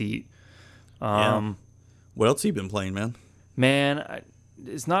back seat. What else have you been playing, man? Man,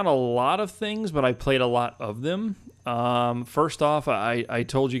 it's not a lot of things, but I played a lot of them. First off, I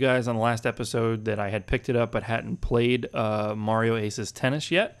told you guys on the last episode that I had picked it up but hadn't played Mario Aces Tennis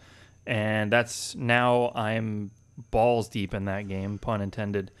yet. And that's now I'm balls deep in that game, pun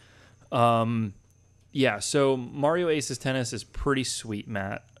intended. So Mario Aces Tennis is pretty sweet,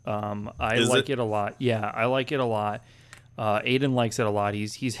 Matt. I like it a lot. Yeah, I like it a lot. Aiden likes it a lot.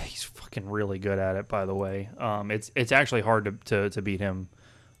 He's fucking really good at it, by the way. It's actually hard to beat him.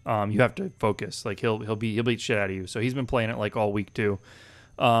 You have to focus. He'll beat shit out of you. So he's been playing it all week too.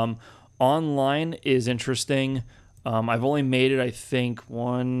 Online is interesting. I've only made it, I think,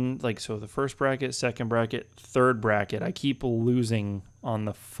 the first bracket, second bracket, third bracket. I keep losing on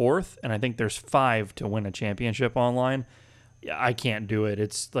the fourth, and I think there's 5 to win a championship online. Yeah, I can't do it.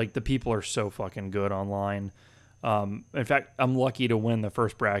 It's the people are so fucking good online. In fact, I'm lucky to win the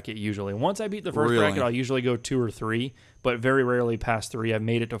first bracket usually. Once I beat the first bracket, I'll usually go 2 or 3, but very rarely past 3. I've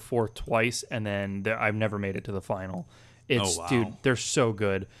made it to 4th twice, and then I've never made it to the final. It's dude, they're so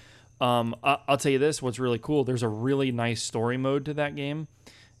good. I'll tell you this, what's really cool, there's a really nice story mode to that game.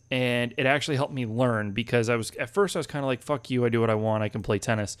 And it actually helped me learn because at first I was kind of like, fuck you, I do what I want, I can play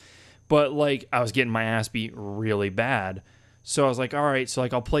tennis. But like I was getting my ass beat really bad. So I was like, all right, so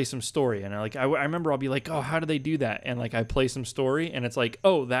like I'll play some story. And I remember I'll be like, oh, how do they do that? And like I play some story and it's like,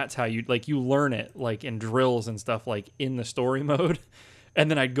 oh, that's how you learn it like in drills and stuff like in the story mode.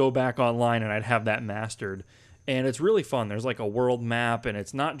 And then I'd go back online and I'd have that mastered. And it's really fun. There's like a world map and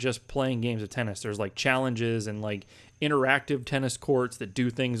it's not just playing games of tennis. There's like challenges and like interactive tennis courts that do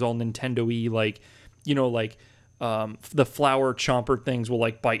things all Nintendo-y, like, you know, like the flower chomper things will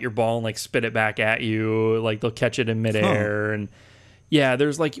like bite your ball and like spit it back at you. Like they'll catch it in midair. And yeah,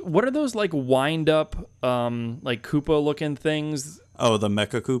 there's like, what are those like wind up like Koopa looking things? Oh, the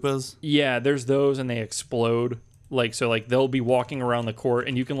Mecha Koopas? Yeah, there's those and they explode. Like, so like they'll be walking around the court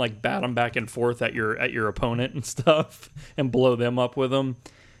and you can like bat them back and forth at your opponent and stuff and blow them up with them.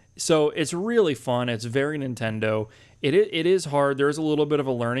 So it's really fun. It's very Nintendo. It is hard. There's a little bit of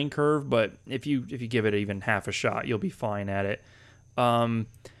a learning curve, but if you give it even half a shot, you'll be fine at it.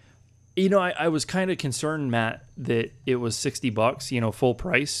 You know, I was kind of concerned, Matt, that it was $60, you know, full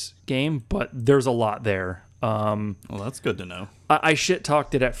price game, but there's a lot there. Well, that's good to know. I shit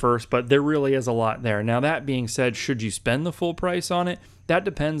talked it at first, but there really is a lot there. Now, that being said, should you spend the full price on it? That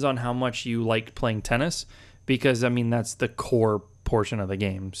depends on how much you like playing tennis, because I mean that's the core portion of the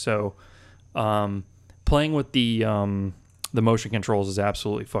game. So, playing with the motion controls is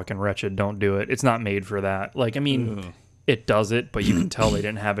absolutely fucking wretched. Don't do it. It's not made for that. Like, I mean, it does it, but you can tell they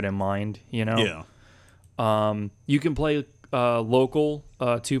didn't have it in mind. You know? Yeah. You can play local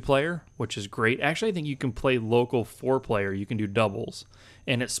 2-player, which is great. Actually, I think you can play local 4-player. You can do doubles,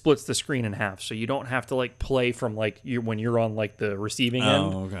 and it splits the screen in half, so you don't have to like play from like when you're on like the receiving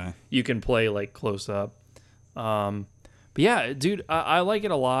end. Oh, okay. You can play like close up. But yeah, dude, I like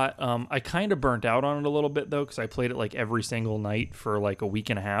it a lot. I kind of burnt out on it a little bit though, because I played it like every single night for like a week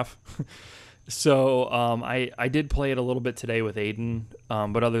and a half. So I did play it a little bit today with Aiden,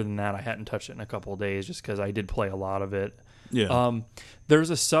 but other than that, I hadn't touched it in a couple of days just because I did play a lot of it. Yeah. There's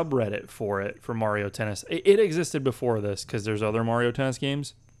a subreddit for it, for Mario Tennis. It existed before this because there's other Mario Tennis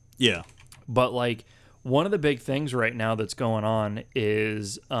games. Yeah. But like one of the big things right now that's going on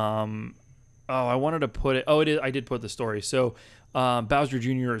is, I wanted to put it. Oh, I did put the story. So Bowser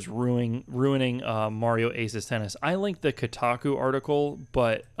Jr. is ruining Mario Aces Tennis. I linked the Kotaku article,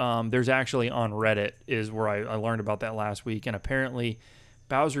 but there's actually on Reddit is where I learned about that last week. And apparently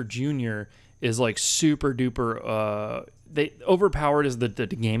Bowser Jr. is like super duper overpowered is the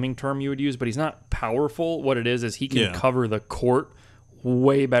gaming term you would use, but he's not powerful. What it is he can cover the court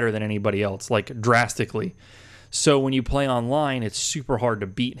way better than anybody else, like drastically. So when you play online, it's super hard to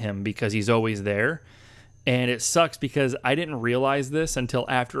beat him because he's always there. And it sucks because I didn't realize this until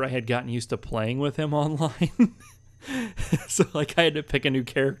after I had gotten used to playing with him online. So like I had to pick a new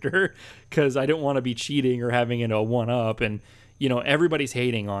character because I didn't want to be cheating or having it a 1-up. And you know, everybody's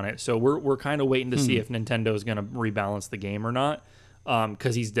hating on it. So we're kind of waiting to see if Nintendo is going to rebalance the game or not.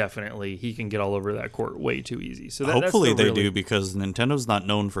 Because he can get all over that court way too easy. So hopefully they do, because Nintendo's not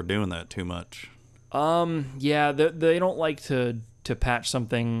known for doing that too much. Yeah, they don't like to patch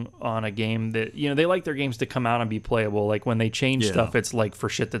something on a game that, you know, they like their games to come out and be playable. Like when they change stuff, it's like for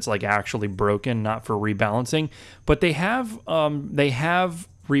shit that's like actually broken, not for rebalancing. But they have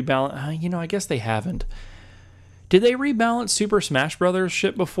rebalance. You know, I guess they haven't. Did they rebalance Super Smash Brothers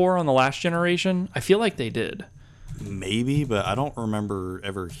shit before on the last generation? I feel like they did. Maybe, but I don't remember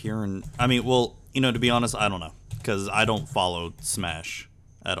ever hearing. I mean, well, you know, to be honest, I don't know, because I don't follow Smash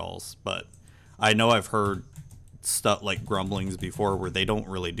at all. But I know I've heard stuff like grumblings before where they don't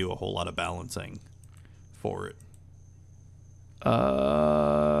really do a whole lot of balancing for it.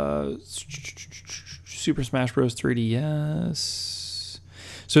 Super Smash Bros. 3DS.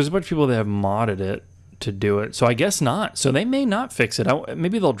 So there's a bunch of people that have modded it to do it. So I guess not. So they may not fix it.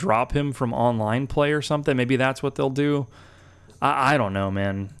 Maybe they'll drop him from online play or something. Maybe that's what they'll do. I don't know,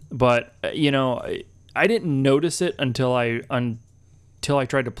 man. But, you know, I didn't notice it until I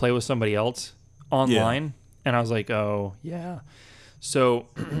tried to play with somebody else online. Yeah. And I was like, oh, yeah. So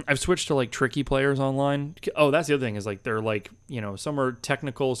I've switched to, like, tricky players online. Oh, that's the other thing is, like, they're, like, you know, some are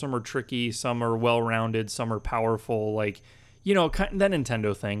technical, some are tricky, some are well-rounded, some are powerful, like, you know, that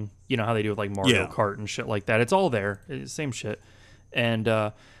Nintendo thing. You know how they do with, like, Mario Kart and shit like that. It's all there. It's same shit. And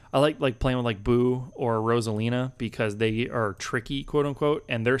I like playing with, like, Boo or Rosalina because they are tricky, quote-unquote,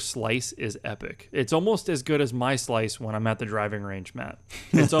 and their slice is epic. It's almost as good as my slice when I'm at the driving range, Matt.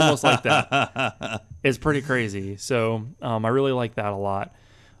 It's almost like that. It's pretty crazy. So I really like that a lot.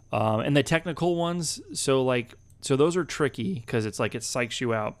 And the technical ones, so, like, So those are tricky because it's like it psychs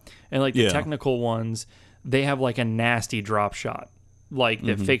you out. And like the technical ones, they have like a nasty drop shot, like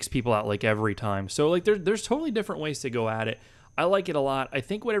that fakes people out like every time. So like there's totally different ways to go at it. I like it a lot. I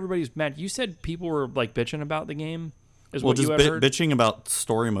think what everybody's mad. You said people were like bitching about the game. Well, just bitching about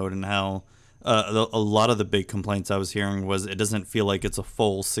story mode and how a lot of the big complaints I was hearing was it doesn't feel like it's a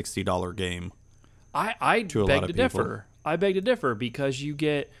full $60 game. I beg to differ. I beg to differ because you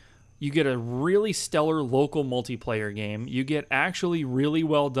get a really stellar local multiplayer game. You get actually really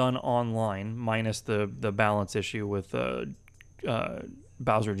well done online, minus the balance issue with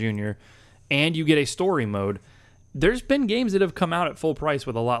Bowser Jr., and you get a story mode. There's been games that have come out at full price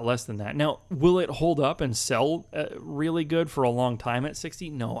with a lot less than that. Now, will it hold up and sell really good for a long time at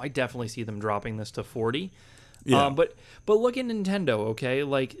 60? No, I definitely see them dropping this to 40. Yeah. But look at Nintendo, okay?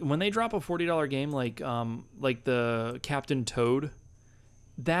 Like when they drop a $40 game, like the Captain Toad,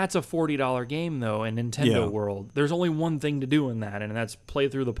 that's a $40 game though in Nintendo world. There's only one thing to do in that, and that's play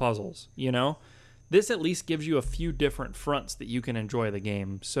through the puzzles. You know, this at least gives you a few different fronts that you can enjoy the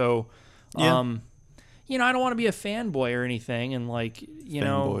game. So, you know, I don't want to be a fanboy or anything, and like, you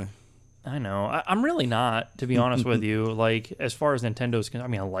know, I know I'm really not, to be honest with you. Like as far as Nintendo's concerned, I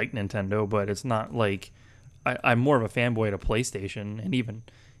mean, I like Nintendo, but it's not like I'm more of a fanboy to PlayStation, and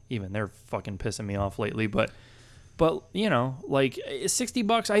even they're fucking pissing me off lately. But you know, like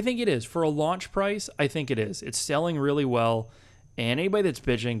 $60, I think it is for a launch price. I think it is. It's selling really well, and anybody that's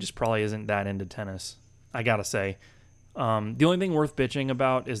bitching just probably isn't that into tennis. I gotta say. The only thing worth bitching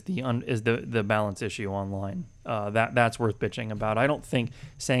about is the balance issue online. That's worth bitching about. I don't think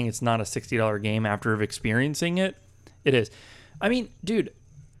saying it's not a $60 game after experiencing it, it is. I mean, dude,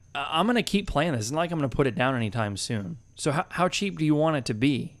 I'm gonna keep playing this. It's not like I'm gonna put it down anytime soon. So how cheap do you want it to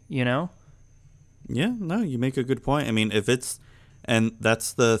be? You know? Yeah, no, you make a good point. I mean, and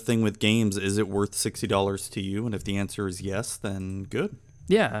that's the thing with games, is it worth $60 to you? And if the answer is yes, then good.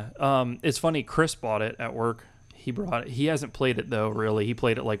 Yeah. It's funny. Chris bought it at work. He brought it. He hasn't played it though. Really, he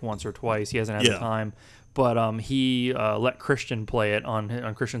played it like once or twice. He hasn't had the time, but he let Christian play it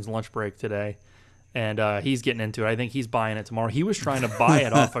on Christian's lunch break today, and he's getting into it. I think he's buying it tomorrow. He was trying to buy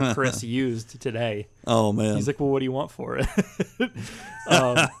it off of Chris used today. Oh man! He's like, well, what do you want for it?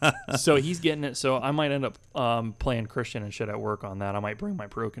 So he's getting it. So I might end up playing Christian and shit at work on that. I might bring my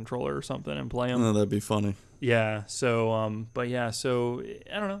Pro Controller or something and play him. Oh, that'd be funny. Yeah. So but yeah. So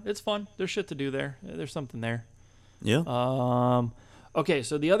I don't know. It's fun. There's shit to do there. There's something there. Yeah. Okay,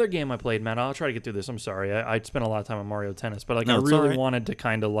 so the other game I played, Matt, I'll try to get through this. I'm sorry. I spent a lot of time on Mario Tennis, but like I really wanted to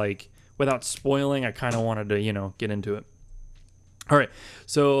kind of like, without spoiling, I kind of wanted to, you know, get into it. All right.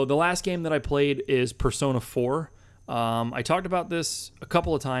 So the last game that I played is Persona 4. I talked about this a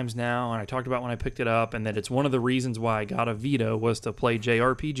couple of times now, and I talked about when I picked it up, and that it's one of the reasons why I got a Vita was to play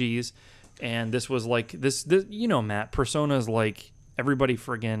JRPGs. And this was like this you know, Matt, Persona is like everybody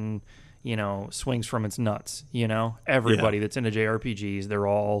friggin', you know, swings from its nuts, you know? Everybody that's into JRPGs, they're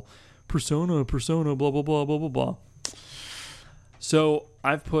all Persona, blah, blah, blah, blah, blah, blah. So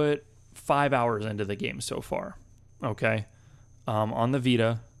I've put 5 hours into the game so far, okay? On the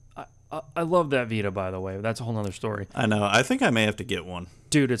Vita. I love that Vita, by the way. That's a whole nother story. I know. I think I may have to get one.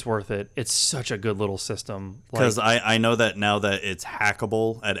 Dude, it's worth it. It's such a good little system. Because I know that now that it's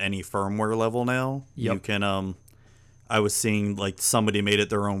hackable at any firmware level now, you can... I was seeing like somebody made it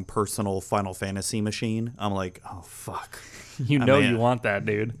their own personal Final Fantasy machine. I'm like, oh fuck. You want that,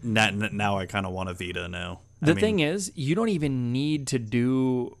 dude. Now I kind of want a Vita now. The thing is, you don't even need to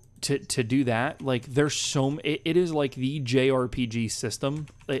do that. Like there's it is like the JRPG system,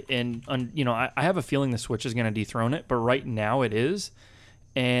 and you know, I have a feeling the Switch is going to dethrone it, but right now it is,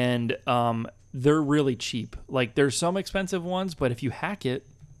 and they're really cheap. Like there's some expensive ones, but if you hack it,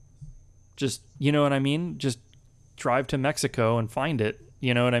 just, you know what I mean, just drive to Mexico and find it,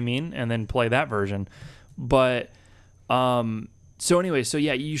 you know what I mean, and then play that version. But so anyway, so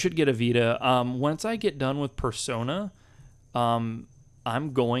yeah, you should get a Vita. Once I get done with Persona, I'm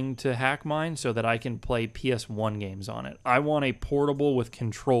going to hack mine so that I can play PS1 games on it. I want a portable with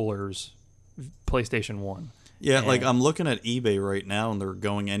controllers PlayStation 1. Yeah, like I'm looking at eBay right now, and they're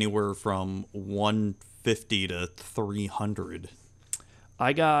going anywhere from $150 to $300.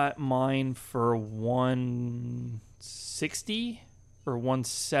 I got mine for $160 or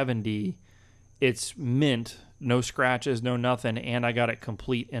 $170. It's mint, no scratches, no nothing, and I got it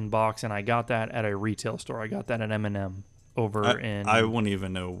complete in box, and I got that at a retail store. I got that at M&M over in... I wouldn't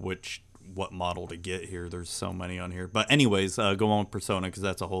even know what model to get here. There's so many on here. But anyways, go on with Persona, because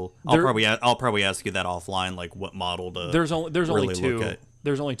that's a whole... I'll probably ask you that offline, like what model to There's only two. Look at.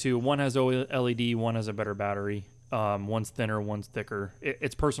 There's only two. One has OLED, one has a better battery. One's thinner, one's thicker.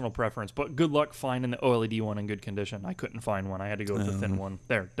 It's personal preference, but good luck finding the OLED one in good condition. I couldn't find one. I had to go with the thin one.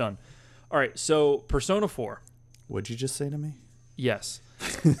 There, done. All right, so Persona 4. What'd you just say to me? Yes.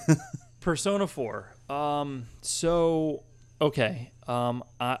 Persona 4. Okay.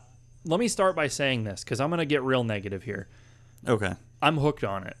 Let me start by saying this, because I'm going to get real negative here. Okay. I'm hooked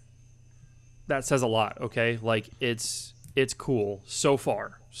on it. That says a lot, okay? Like, it's cool so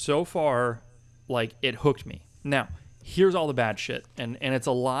far. So far, like, it hooked me. Now, here's all the bad shit, and it's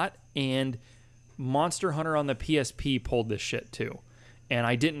a lot, and Monster Hunter on the PSP pulled this shit too. And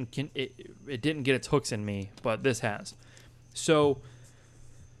it didn't get its hooks in me, but this has. So,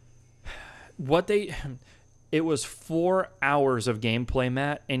 it was 4 hours of gameplay,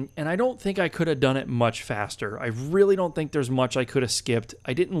 Matt, and I don't think I could have done it much faster. I really don't think there's much I could have skipped.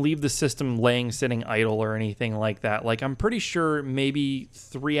 I didn't leave the system sitting idle or anything like that. Like, I'm pretty sure maybe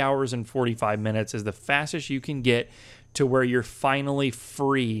 3 hours and 45 minutes is the fastest you can get to where you're finally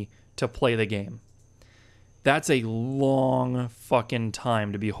free to play the game. That's a long fucking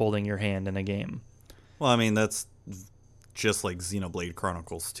time to be holding your hand in a game. Well, I mean, that's just like Xenoblade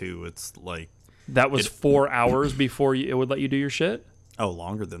Chronicles 2. It's like... That was 4 hours before it would let you do your shit? Oh,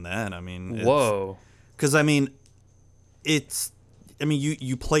 longer than that. I mean... Whoa. Because, I mean,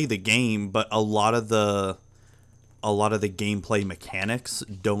 you play the game, but a lot of the gameplay mechanics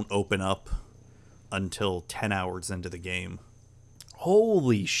don't open up until 10 hours into the game.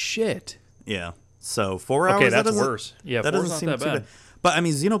 Holy shit. Yeah. So 4 hours. Okay, that's worse. Yeah, that 4's doesn't not seem that too bad. But I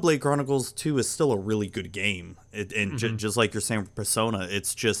mean, Xenoblade Chronicles 2 is still a really good game. Just like you're saying for Persona,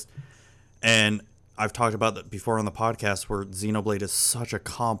 it's just, and I've talked about that before on the podcast, where Xenoblade is such a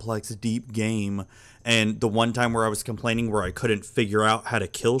complex, deep game. And the one time where I was complaining where I couldn't figure out how to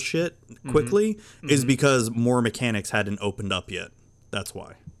kill shit quickly is because more mechanics hadn't opened up yet. That's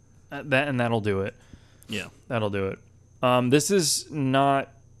why. That'll do it. Yeah, that'll do it. This is not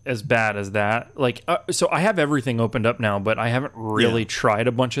as bad as that. Like, so I have everything opened up now, but I haven't really tried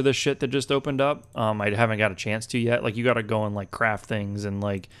a bunch of the shit that just opened up. I haven't got a chance to yet. Like, you got to go and like craft things, and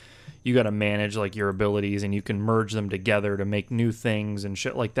like you got to manage like your abilities, and you can merge them together to make new things and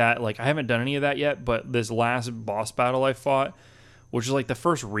shit like that. Like, I haven't done any of that yet, but this last boss battle I fought, which is like the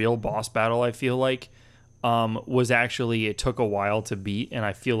first real boss battle, I feel like, was actually, it took a while to beat, and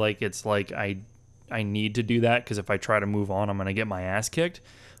I feel like it's like I need to do that, because if I try to move on, I'm going to get my ass kicked.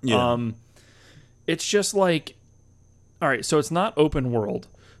 Yeah. It's just like, all right, so it's not open world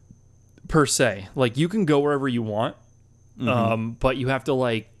per se. Like, you can go wherever you want, but you have to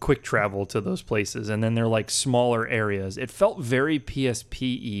like quick travel to those places, and then they're like smaller areas. It felt very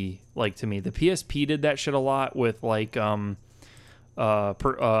PSP-y, like, to me. The PSP did that shit a lot with like Monster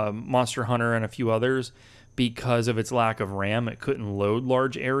Hunter and a few others. Because of its lack of RAM, it couldn't load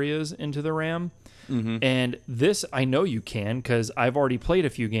large areas into the RAM. And this, I know you can, because I've already played a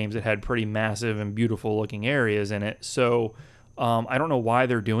few games that had pretty massive and beautiful looking areas in it. So I don't know why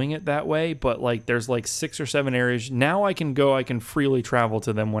they're doing it that way, but like there's like 6 or 7 areas. Now I can freely travel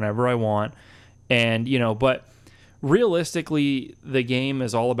to them whenever I want. And, you know, but realistically, the game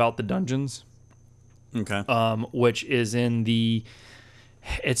is all about the dungeons. Okay. Which is in the...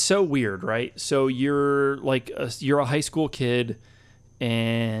 It's so weird, right? So you're like you're a high school kid,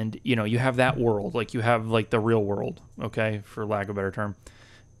 and you know you have that world, like you have like the real world, okay, for lack of a better term,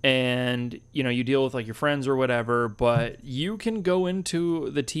 and you know you deal with like your friends or whatever, but you can go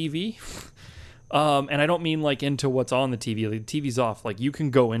into the TV, and I don't mean like into what's on the TV. Like, the TV's off, like you can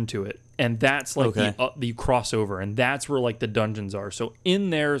go into it, and that's like the crossover, and that's where like the dungeons are. So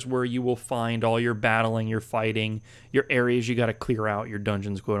in there is where you will find all your battling, your fighting, your areas you got to clear out, your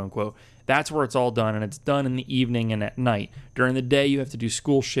dungeons, quote unquote. That's where it's all done, and it's done in the evening and at night. During the day, you have to do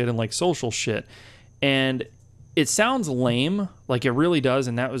school shit and like social shit, and it sounds lame, like it really does,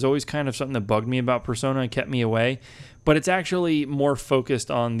 and that was always kind of something that bugged me about Persona and kept me away. But it's actually more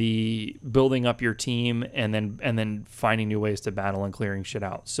focused on the building up your team and then finding new ways to battle and clearing shit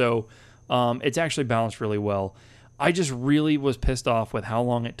out. So it's actually balanced really well. I just really was pissed off with how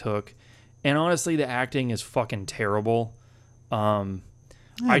long it took, and honestly, the acting is fucking terrible.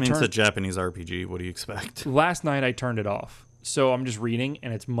 It's a Japanese RPG. What do you expect? Last night I turned it off, so I'm just reading,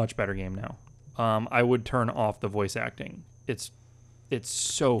 and it's a much better game now. I would turn off the voice acting. It's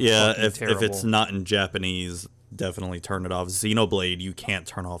so fucking terrible. If it's not in Japanese, definitely turn it off. Xenoblade, you can't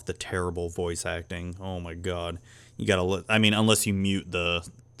turn off the terrible voice acting. Oh my god, you gotta. Unless you mute the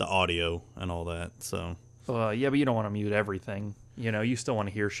audio and all that. So. Yeah, but you don't want to mute everything. You know, you still want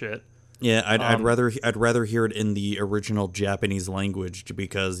to hear shit. Yeah, I'd rather hear it in the original Japanese language,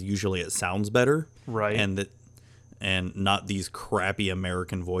 because usually it sounds better, right? And not these crappy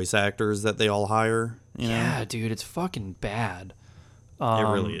American voice actors that they all hire. You know? Yeah, dude, it's fucking bad. It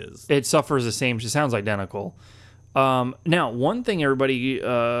really is. It suffers the same. It sounds identical. Now, one thing everybody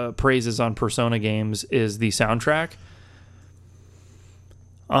praises on Persona games is the soundtrack.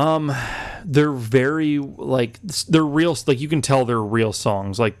 They're very they're real. Like you can tell they're real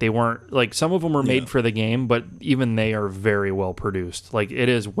songs. Like they weren't like some of them were made for the game, but even they are very well produced. Like it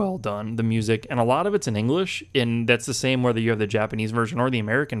is well done. The music and a lot of it's in English, and that's the same whether you have the Japanese version or the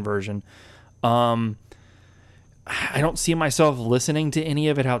American version. I don't see myself listening to any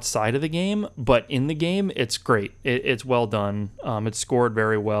of it outside of the game, but in the game, it's great. It's well done. It's scored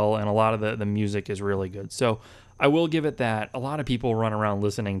very well, and a lot of the music is really good. So I will give it that. A lot of people run around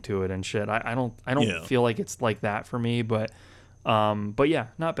listening to it and shit. I don't feel like it's like that for me, but yeah,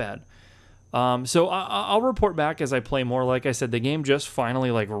 not bad. So I'll report back as I play more. Like I said, the game just finally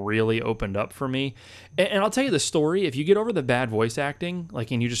like really opened up for me. And I'll tell you the story. If you get over the bad voice acting,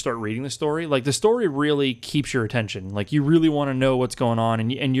 like, and you just start reading the story, like the story really keeps your attention. Like you really want to know what's going on,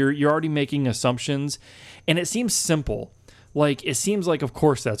 and you're already making assumptions, and it seems simple. Like it seems like of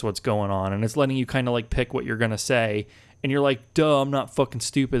course that's what's going on, and it's letting you kind of like pick what you're gonna say, and you're like, duh, I'm not fucking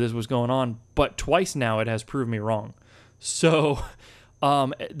stupid. This is what's going on. But twice now it has proved me wrong. So.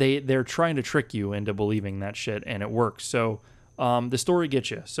 They're trying to trick you into believing that shit, and it works. So the story gets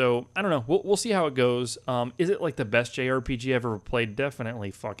you. So I don't know. We'll see how it goes. Is it like the best JRPG I've ever played?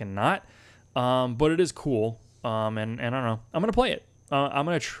 Definitely fucking not. But it is cool. And I don't know. I'm gonna play it. I'm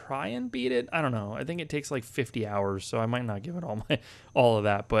gonna try and beat it. I don't know. I think it takes like 50 hours, so I might not give it all of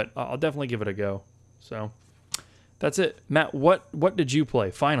that, but I'll definitely give it a go. So that's it. Matt, what did you play?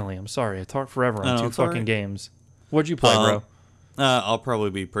 Finally, I'm sorry. I talked forever on two fucking games. What'd you play, bro? I'll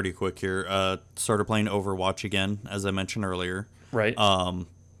probably be pretty quick here. Started playing Overwatch again, as I mentioned earlier. Right.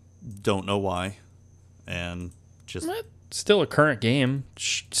 Don't know why. And just... Still a current game.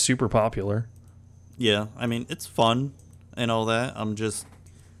 Super popular. Yeah, I mean, it's fun and all that. I'm just,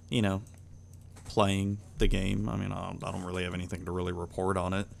 playing the game. I mean, I don't really have anything to really report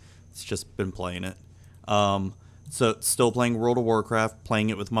on it. It's just been playing it. So still playing World of Warcraft, playing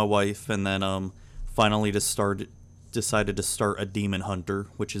it with my wife, and then finally decided to start a Demon Hunter,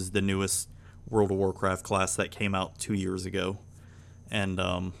 which is the newest World of Warcraft class that came out 2 years ago.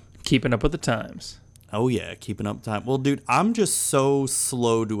 And keeping up with the times. Oh yeah, keeping up time. Well, dude, I'm just so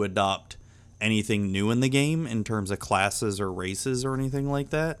slow to adopt anything new in the game in terms of classes or races or anything like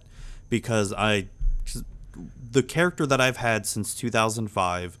that, because the character that I've had since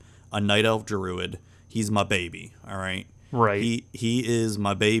 2005, a Night Elf Druid, he's my baby, all right? Right. He is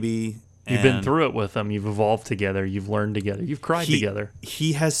my baby. You've been through it with him. You've evolved together. You've learned together. You've cried together.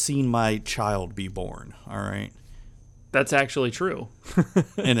 He has seen my child be born, all right? That's actually true.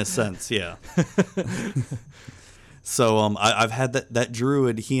 In a sense, yeah. So I've had that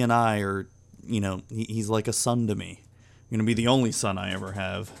druid. He and I are, he's like a son to me. Going to be the only son I ever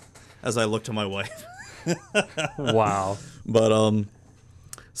have, as I look to my wife. Wow. But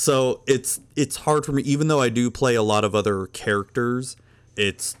so it's hard for me, even though I do play a lot of other characters.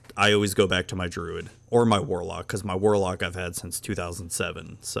 I always go back to my druid or my warlock, because my warlock I've had since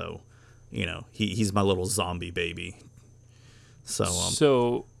 2007. So, he's my little zombie baby.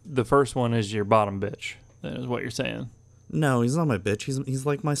 So the first one is your bottom bitch. That is what you're saying. No, he's not my bitch. He's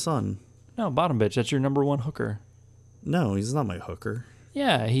like my son. No, bottom bitch. That's your number one hooker. No, he's not my hooker.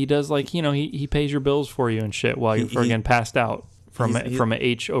 Yeah, he does he pays your bills for you and shit while you're friggin' passed out from an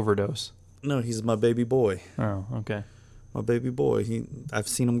H overdose. No, he's my baby boy. Oh, okay. My baby boy. I've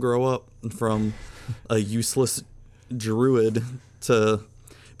seen him grow up from a useless druid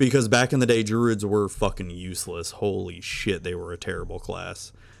because back in the day, druids were fucking useless. Holy shit, they were a terrible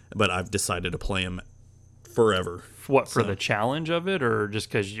class. But I've decided to play him forever. What, for the challenge of it, or just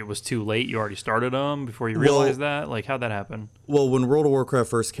because it was too late, you already started them before you realized that? Like, how'd that happen? Well, when World of Warcraft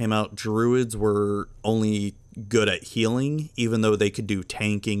first came out, druids were only good at healing, even though they could do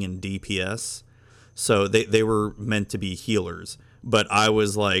tanking and DPS. So they were meant to be healers. But I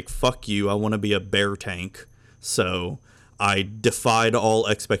was like, fuck you, I want to be a bear tank. So I defied all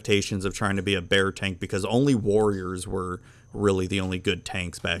expectations of trying to be a bear tank, because only warriors were really the only good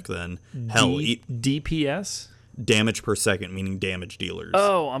tanks back then. DPS? Damage per second, meaning damage dealers.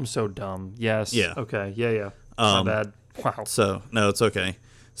 Oh, I'm so dumb. Yes. Yeah. Okay. Yeah. My bad. Wow. So, no, it's okay.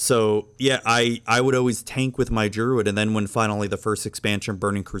 So, yeah, I would always tank with my druid, and then when finally the first expansion,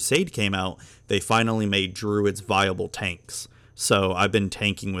 Burning Crusade, came out, they finally made druids viable tanks. So I've been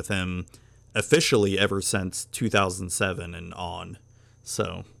tanking with him officially ever since 2007 and on.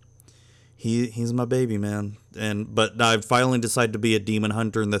 So he's my baby, man. But I've finally decided to be a demon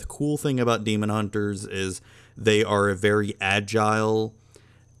hunter, and the cool thing about demon hunters is they are a very agile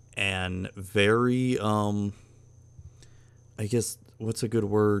and very I guess what's a good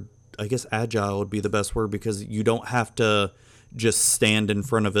word? I guess agile would be the best word, because you don't have to just stand in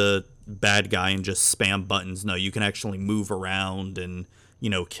front of a bad guy and just spam buttons. No, you can actually move around and, you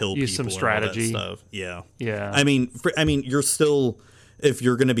know, kill Use people some strategy. and all that stuff. Yeah. Yeah. I mean, you're still, if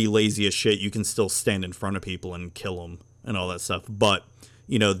you're going to be lazy as shit, you can still stand in front of people and kill them and all that stuff. But,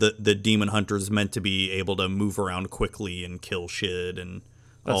 you know, the demon hunter is meant to be able to move around quickly and kill shit and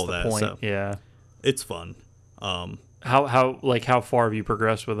That's all the that. point. So Yeah. it's fun. How far have you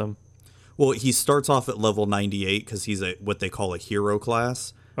progressed with him? Well, he starts off at level 98 because he's what they call a hero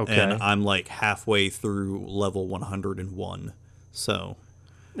class. Okay. And I'm like halfway through level 101. So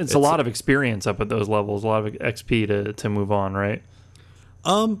It's a lot of experience up at those levels, a lot of XP to move on, right?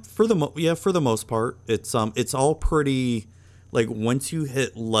 for the most part, it's all pretty, like, once you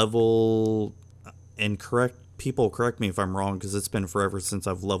hit level, and correct me if I'm wrong, because it's been forever since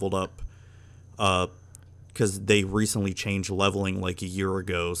I've leveled up, because they recently changed leveling like a year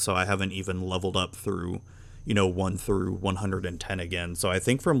ago, so I haven't even leveled up through, 1 through 110 again. So I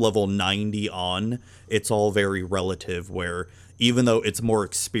think from level 90 on, it's all very relative, where even though it's more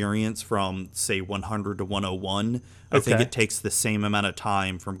experience from, say, 100 to 101, I think Okay. it takes the same amount of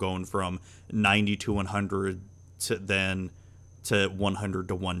time from going from 90 to 100 to 100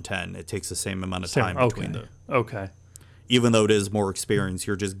 to 110. It takes the same amount of time between the... Okay. Even though it is more experience,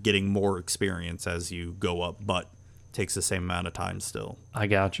 you're just getting more experience as you go up, but it takes the same amount of time still. I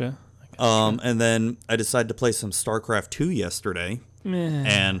gotcha. And then I decided to play some StarCraft 2 yesterday. Meh.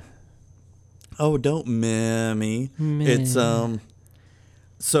 And don't meh me. It's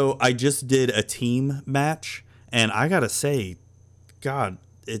so I just did a team match, and I gotta say, God,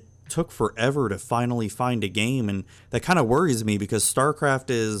 it took forever to finally find a game, and that kind of worries me, because StarCraft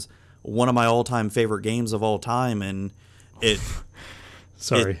is one of my all-time favorite games of all time, and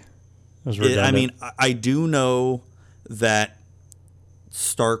Sorry. That was redundant. I mean, I do know that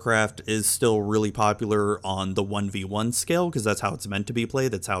StarCraft is still really popular on the 1v1 scale, because that's how it's meant to be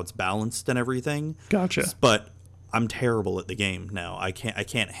played. That's how it's balanced and everything. Gotcha. But I'm terrible at the game now. I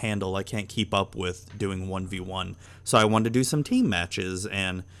can't keep up with doing 1v1. So I wanted to do some team matches,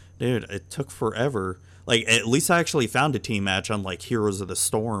 and dude, it took forever. Like, at least I actually found a team match on, like, Heroes of the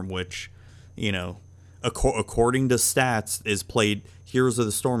Storm, which, according to stats, Heroes of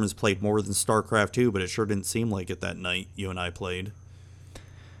the Storm is played more than StarCraft 2, but it sure didn't seem like it that night you and I played.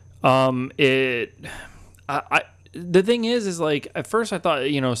 The thing is like, at first I thought,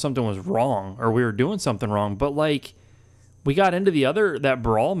 something was wrong, or we were doing something wrong, but like, we got into that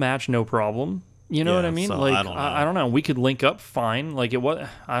brawl match no problem. You know what I mean? So Like, I don't know. We could link up fine. Like, it was,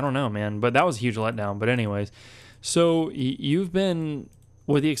 I don't know, man, but that was a huge letdown. But anyways, so you've been,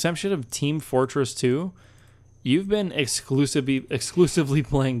 with the exception of Team Fortress 2, you've been exclusively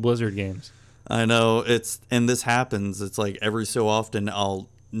playing Blizzard games. I know, and this happens. It's like every so often I'll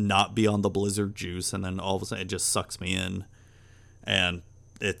not be on the Blizzard juice, and then all of a sudden it just sucks me in. And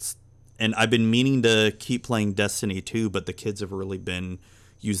I've been meaning to keep playing Destiny 2, but the kids have really been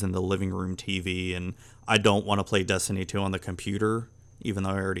using the living room TV, and I don't want to play Destiny 2 on the computer, even though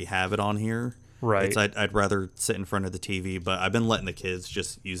I already have it on here. Right. I'd rather sit in front of the TV, but I've been letting the kids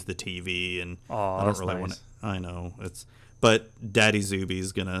just use the TV, and I don't really want to. I know, but Daddy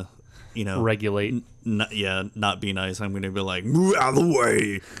Zuby's gonna, regulate. Not be nice. I'm gonna be like, move out of the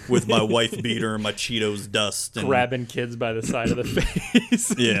way, with my wife beater and my Cheetos dust, and Grabbing kids by the side of the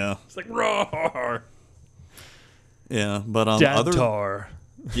face. yeah, It's like, roar. yeah. But Dantar.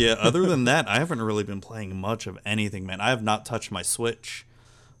 other than that, I haven't really been playing much of anything, man. I have not touched my Switch.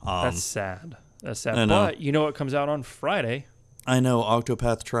 That's sad. I know. But you know what comes out on Friday? I know,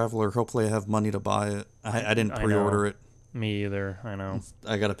 Octopath Traveler. Hopefully I have money to buy it. I didn't pre-order it. Me either. I know.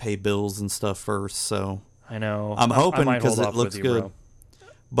 I got to pay bills and stuff first, so I know. I'm hoping, I might hold because it off looks with you, good. bro.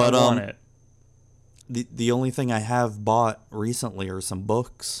 But I want it. the only thing I have bought recently are some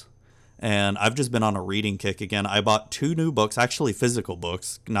books, and I've just been on a reading kick again. I bought 2 new books, actually physical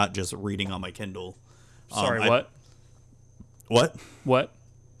books, not just reading on my Kindle. Sorry, what? What? What?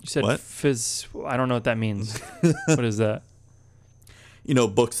 You said What? I don't know what that means. What is that?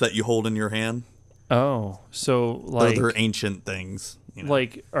 Books that you hold in your hand. Oh, so like They're ancient things.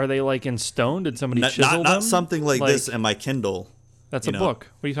 like, are they like in stone? Did somebody chisel them? Not something like this in my Kindle. That's a book.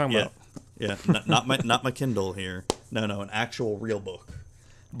 What are you talking about? Yeah, not my Kindle here. No, an actual real book.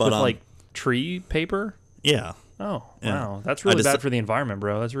 But With like tree paper? yeah. Oh, Yeah. wow. That's really bad for the environment,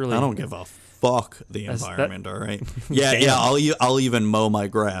 bro. That's really. I don't give a fuck the environment. All right. Yeah. I'll even mow my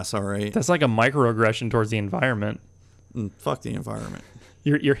grass. All right. That's like a microaggression towards the environment. Fuck the environment.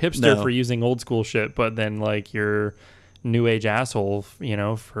 You're hipster No. for using old school shit, but then like you're new age asshole,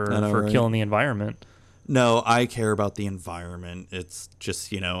 for killing the environment. No, I care about the environment. It's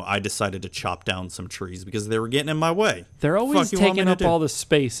just, I decided to chop down some trees because they were getting in my way. They're always taking up all the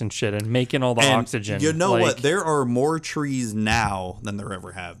space and shit and making all the oxygen. You know what? There are more trees now than there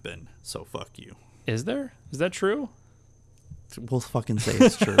ever have been. So fuck you. Is there? Is that true? We'll fucking say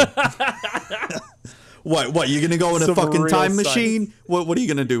it's true. What? You gonna go in a fucking time machine? What are you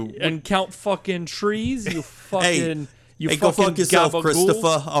gonna do? And count fucking trees? You fucking... Hey, go fuck yourself, gabagool.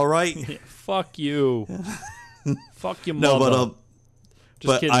 Christopher. All right. Yeah, fuck you. Fuck your mother. No,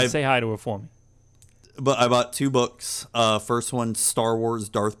 just kidding. Say hi to her for me. But I bought 2 books. First one, Star Wars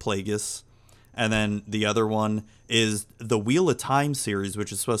Darth Plagueis. And then the other one is the Wheel of Time series,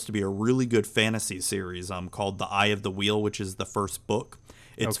 which is supposed to be a really good fantasy series called The Eye of the Wheel, which is the first book.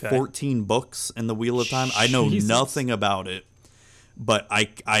 It's 14 books in the Wheel of Time. I know nothing about it. But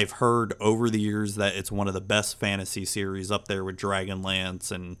I've heard over the years that it's one of the best fantasy series up there with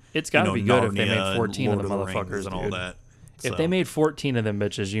Dragonlance and it's got to be good if they made 14 of the motherfuckers and all that. If they made 14 of them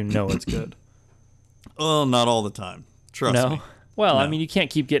bitches, it's good. Well, not all the time. Trust me. Well, no. I mean, you can't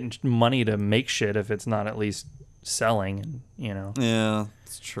keep getting money to make shit if it's not at least selling. Yeah,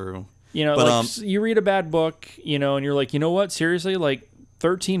 it's true. But, you read a bad book, and you're like, you know what? Seriously, like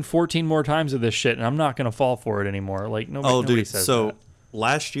 13, 14 more times of this shit, and I'm not going to fall for it anymore. Like, nobody says that.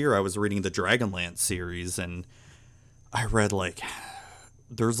 Last year I was reading the Dragonlance series, and I read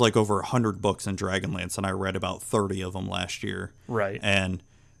there's over 100 books in Dragonlance, and I read about 30 of them last year. Right. And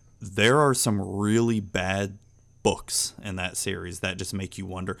there are some really bad books in that series that just make you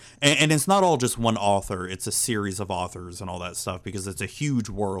wonder. And it's not all just one author. It's a series of authors and all that stuff because it's a huge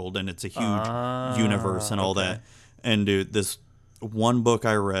world and it's a huge universe and all that. And dude, this one book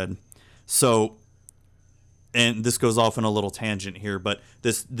I read. So, and this goes off on a little tangent here, but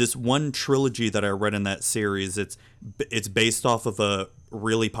this one trilogy that I read in that series, it's based off of a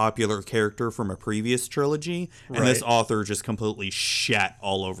really popular character from a previous trilogy, and this author just completely shat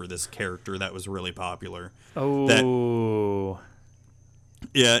all over this character that was really popular. Oh.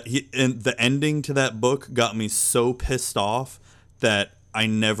 And the ending to that book got me so pissed off that I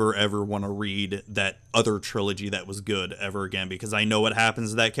never ever want to read that other trilogy that was good ever again because I know what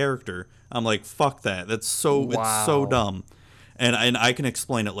happens to that character. I'm like, fuck that. That's so It's so dumb. And I can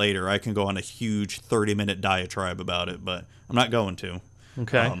explain it later. I can go on a huge 30-minute diatribe about it, but I'm not going to.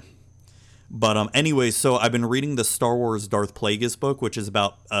 Okay. Anyway, so I've been reading the Star Wars Darth Plagueis book, which is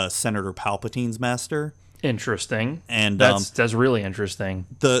about Senator Palpatine's master. Interesting. And that's really interesting.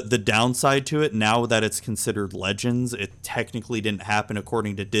 The downside to it, now that it's considered Legends, it technically didn't happen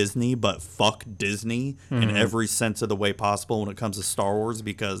according to Disney, but fuck Disney in every sense of the way possible when it comes to Star Wars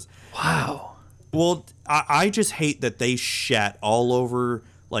because... Wow. Well, I just hate that they shat all over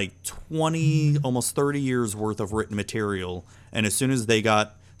 20, almost 30 years worth of written material, and as soon as they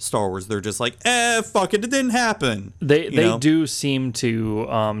got Star Wars, they're just like, fuck it didn't happen. They do seem to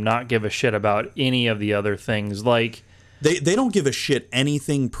not give a shit about any of the other things. Like they don't give a shit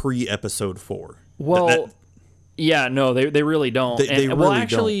anything pre-episode 4. Well, they really don't. They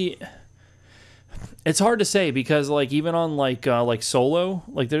really don't. It's hard to say because even on Solo,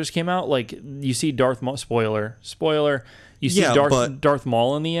 they just came out, you see Darth Maul, spoiler, you see Darth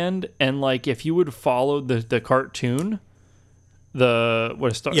Maul in the end, and if you would follow the cartoon, the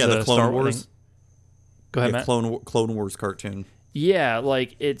Clone Star Wars. Go ahead, Matt. Clone Wars cartoon. Yeah,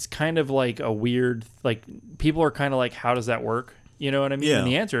 it's kind of a weird, people are kind of how does that work? You know what I mean? Yeah. And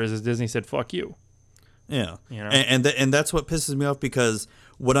the answer is Disney said, fuck you. Yeah. And that's what pisses me off because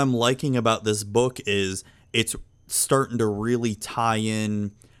what I'm liking about this book is it's starting to really tie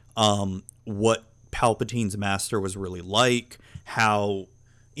in what Palpatine's master was really like, how...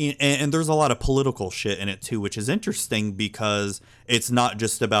 And there's a lot of political shit in it too, which is interesting because it's not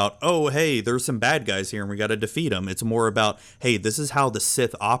just about, oh, hey, there's some bad guys here and we got to defeat them. It's more about, hey, this is how the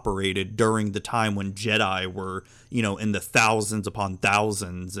Sith operated during the time when Jedi were, in the thousands upon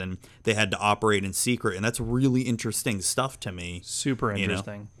thousands and they had to operate in secret. And that's really interesting stuff to me. Super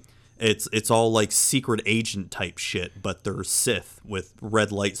interesting. It's all secret agent type shit, but they're Sith with red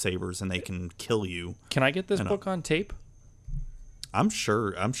lightsabers and they can kill you. Can I get this book on tape? I'm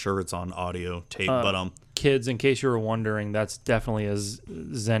sure it's on audio tape, but kids, in case you were wondering, that's definitely a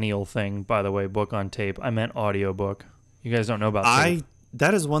Zennial thing, by the way, book on tape. I meant audiobook. You guys don't know about tape.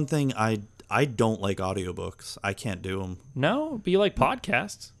 That is one thing I don't like audiobooks. I can't do them. No, but you like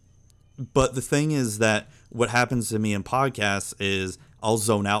podcasts. But the thing is that what happens to me in podcasts is I'll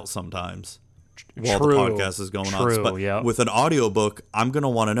zone out sometimes while the podcast is going on. But with an audiobook, I'm going to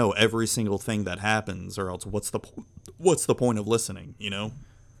want to know every single thing that happens or else what's the point of listening,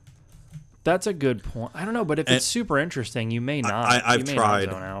 That's a good point. I don't know, but if it's super interesting, you may not. I've tried.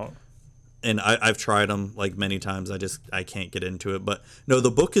 Not zone out. And I've tried them like many times. I can't get into it. But no,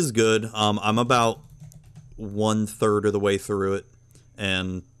 the book is good. I'm about 1/3 of the way through it,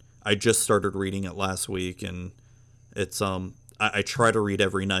 and I just started reading it last week. And it's I try to read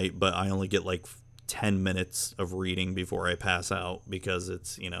every night, but I only get like 10 minutes of reading before I pass out because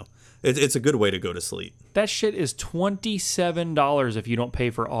it's it's a good way to go to sleep. That shit is $27 if you don't pay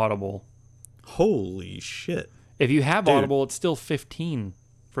for Audible. Holy shit! If you have Dude. Audible, it's still $15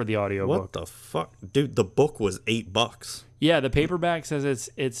 for the audiobook. What the fuck, dude? The book was $8. Yeah, the paperback says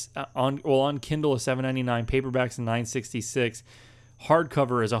it's on Kindle is $7.99, paperback's $9.66,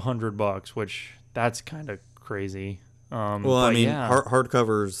 hardcover is $100, which that's kind of crazy. Well, I mean,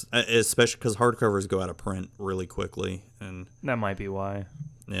 hardcovers, especially because hardcovers go out of print really quickly, and that might be why.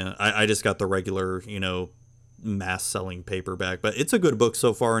 Yeah, I just got the regular, mass selling paperback, but it's a good book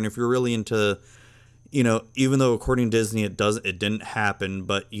so far. And if you're really into, even though according to Disney it didn't happen,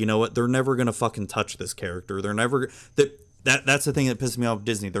 but you know what? They're never gonna fucking touch this character. They're never that's the thing that pisses me off.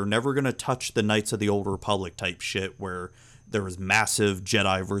 Disney. They're never gonna touch the Knights of the Old Republic type shit where there was massive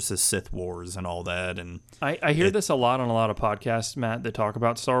Jedi versus Sith wars and all that. And I hear this a lot on a lot of podcasts, Matt, that talk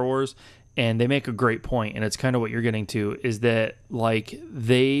about Star Wars. And they make a great point, and it's kind of what you're getting to, is that like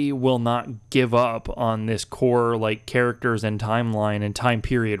they will not give up on this core like characters and timeline and time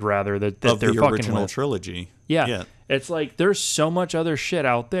period rather that of they're the fucking original with. trilogy. Yeah. It's like there's so much other shit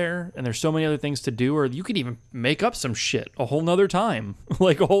out there, and there's so many other things to do, or you could even make up some shit a whole nother time,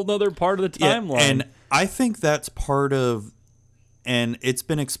 like a whole nother part of the timeline. And I think that's part of, and it's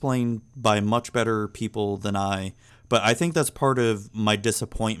been explained by much better people than I. But I think that's part of my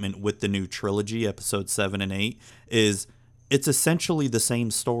disappointment with the new trilogy, episode 7 and 8, is it's essentially the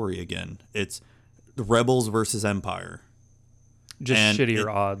same story again. It's the Rebels versus Empire. Just shittier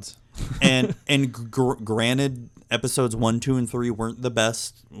odds. Granted, episodes 1, 2, and 3 weren't the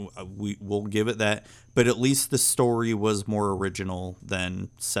best. We'll give it that. But at least the story was more original than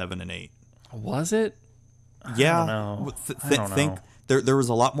 7 and 8. Was it? Yeah. I don't know. Think there was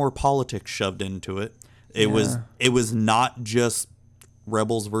a lot more politics shoved into it. It was not just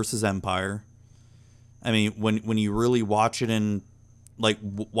Rebels versus Empire. I mean, when you really watch it and like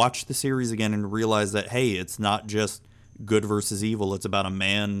watch the series again and realize that, hey, it's not just good versus evil. It's about a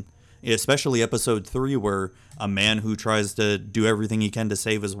man, especially episode 3, where a man who tries to do everything he can to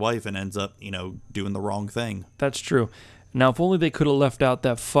save his wife and ends up, doing the wrong thing. That's true. Now, if only they could have left out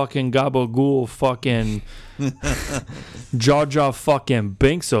that fucking Gabagool fucking Jar Jar fucking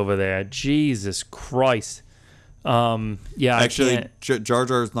Binks over there. Jesus Christ. Yeah, actually, Jar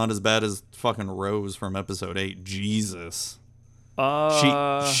Jar is not as bad as fucking Rose from episode 8. Jesus.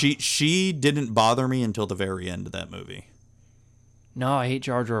 She didn't bother me until the very end of that movie. No, I hate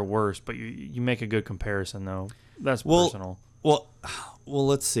Jar Jar worse, but you make a good comparison though. That's personal. Well,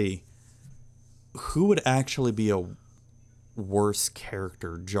 let's see. Who would actually be a worse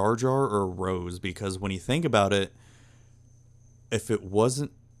character, Jar Jar or Rose? Because when you think about it, if it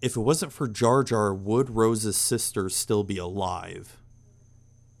wasn't for Jar Jar, would Rose's sister still be alive?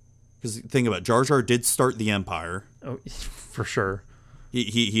 Because think about it, Jar Jar did start the Empire. Oh, for sure.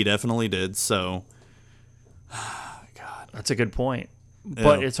 He definitely did. So, God, that's a good point.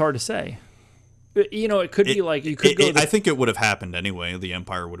 But it's hard to say. It could be like you could go. I think it would have happened anyway. The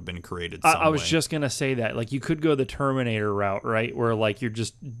Empire would have been created. I was just gonna say that, like, you could go the Terminator route, right? Where like you're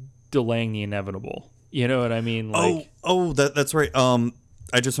just delaying the inevitable. You know what I mean? Like, that's right.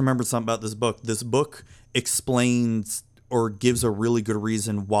 I just remembered something about this book. This book explains or gives a really good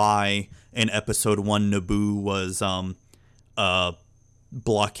reason why in episode 1 Naboo was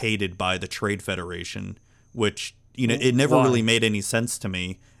blockaded by the Trade Federation, which it never really made any sense to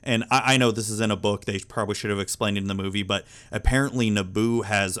me. And I know this is in a book. They probably should have explained it in the movie, but apparently Naboo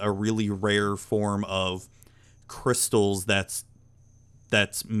has a really rare form of crystals that's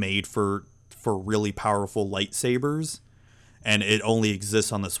made for really powerful lightsabers, and it only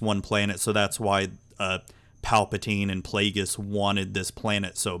exists on this one planet. So that's why Palpatine and Plagueis wanted this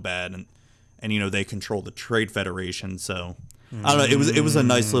planet so bad, and they control the Trade Federation. So I don't know. It was a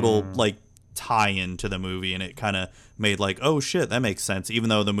nice little like tie-in to the movie, and it kind of made like, oh shit, that makes sense, even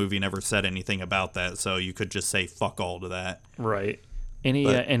though the movie never said anything about that. So you could just say fuck all to that. Right.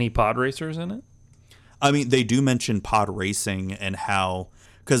 Any pod racers in it? I mean, they do mention pod racing and how,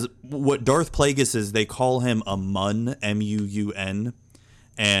 because what Darth Plagueis is, they call him a Mun, M-U-U-N,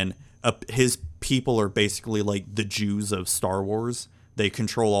 and his people are basically like the Jews of Star Wars. They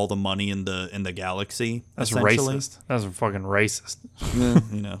control all the money in the galaxy. That's racist. That's fucking racist.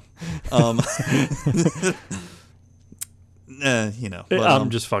 You know. But, I'm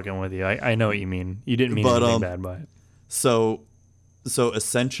just fucking with you. I know what you mean. You didn't mean anything bad by it. So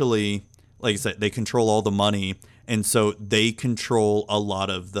essentially, like I said, they control all the money, and so they control a lot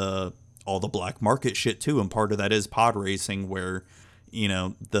of all the black market shit too. And part of that is pod racing, where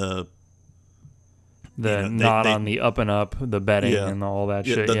the on the up and up, the betting and all that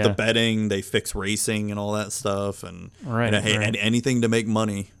shit. The betting, they fix racing and all that stuff, and right. And anything to make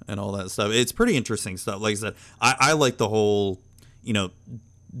money and all that stuff. It's pretty interesting stuff. Like I said, I like the whole,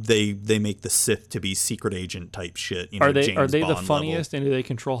 they make the Sith to be secret agent type shit. Are they James the Bond funniest, level. and do they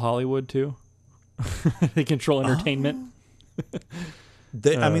control Hollywood too? They control entertainment.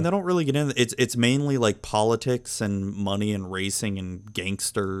 I mean, they don't really get into it. It's mainly like politics and money and racing and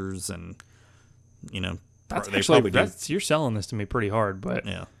gangsters and. You're selling this to me pretty hard, but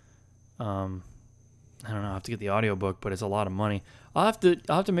yeah. I don't know. I have to get the audiobook, but it's a lot of money. I'll have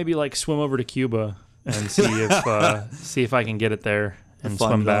to maybe like swim over to Cuba and see if I can get it there and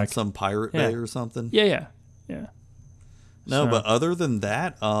swim back on some pirate bay or something. Yeah. No, but other than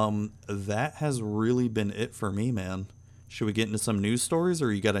that, that has really been it for me, man. Should we get into some news stories,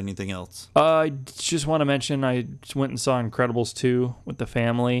 or you got anything else? I just want to mention I just went and saw Incredibles 2 with the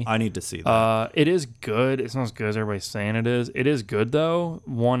family. I need to see that. It is good. It's not as good as everybody's saying it is. It is good, though.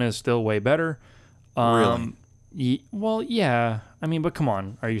 1 is still way better. Really? Well, yeah. I mean, but come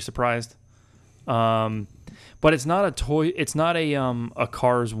on. Are you surprised? But it's not a toy. It's not a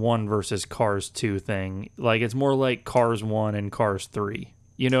Cars 1 versus Cars 2 thing. Like, it's more like Cars 1 and Cars 3.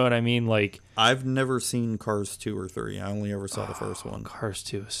 You know what I mean? Like, I've never seen Cars 2 or 3. I only ever saw the first one. Cars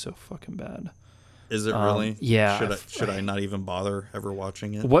 2 is so fucking bad. Is it really? Yeah. Should I not even bother ever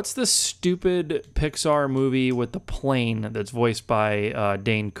watching it? What's the stupid Pixar movie with the plane that's voiced by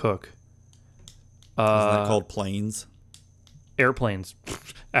Dane Cook? Isn't that called Planes? Airplanes,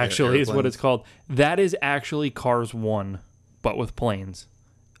 actually, is what it's called. That is actually Cars 1, but with planes.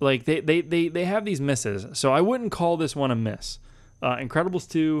 Like, they have these misses, so I wouldn't call this one a miss. Incredibles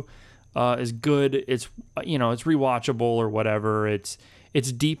 2 is good. It's it's rewatchable or whatever. It's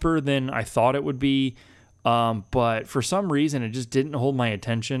deeper than I thought it would be, but for some reason it just didn't hold my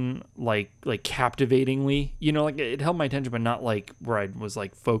attention like captivatingly. Like it held my attention, but not like where I was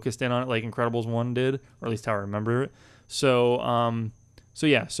like focused in on it like Incredibles 1 did, or at least how I remember it. So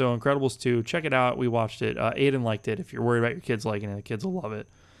Incredibles 2, check it out. We watched it. Aiden liked it. If you're worried about your kids liking it, the kids will love it.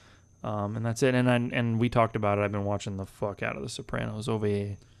 And that's it. And we talked about it. I've been watching the fuck out of The Sopranos.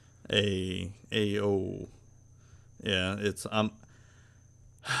 OVA. Yeah, it's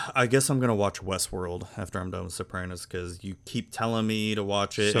I guess I'm gonna watch Westworld after I'm done with Sopranos because you keep telling me to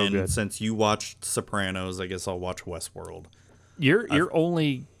watch it, so and good. Since you watched Sopranos, I guess I'll watch Westworld. You're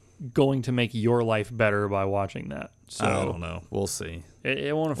only going to make your life better by watching that. So I don't know. We'll see.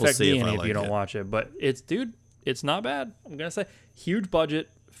 It won't affect me any if you don't watch it. But it's not bad. I'm gonna say huge budget.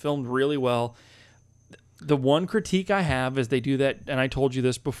 Filmed really well. The one critique I have is they do that, and I told you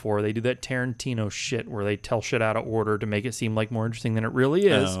this before, they do that Tarantino shit where they tell shit out of order to make it seem like more interesting than it really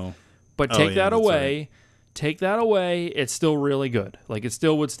is. Oh. But take that away, it's still really good. Like, it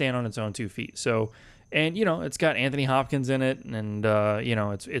still would stand on its own 2 feet. So, and it's got Anthony Hopkins in it, and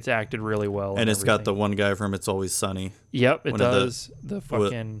it's acted really well. And it's got the one guy from It's Always Sunny. Yep, it does. The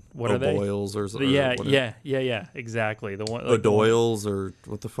fucking what are they? O'Boyles or yeah, exactly. The one O'Doyles or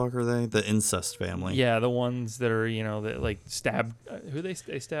what the fuck are they? The incest family. Yeah, the ones that are that like stab they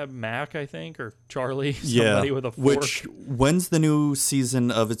stab Mac, I think, or Charlie, somebody with a fork. When's the new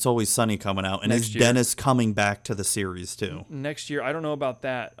season of It's Always Sunny coming out? And next is year. Dennis coming back to the series too? Next year, I don't know about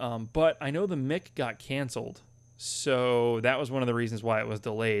that. But I know the Mick got canceled. So that was one of the reasons why it was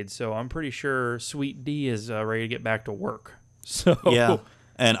delayed. So I'm pretty sure Sweet D is ready to get back to work. So yeah,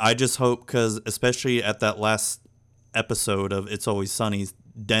 and I just hope, because especially at that last episode of It's Always Sunny,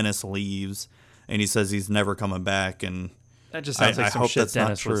 Dennis leaves and he says he's never coming back, and that just sounds like some shit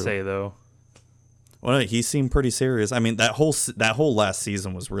Dennis would say, though. Well, he seemed pretty serious. I mean, that whole last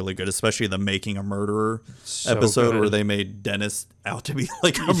season was really good, especially the Making a Murderer episode where they made Dennis out to be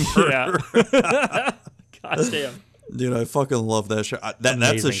like a murderer. Yeah. God damn. Dude, I fucking love that show.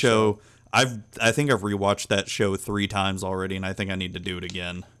 That's a show. I think I've rewatched that show 3 times already, and I think I need to do it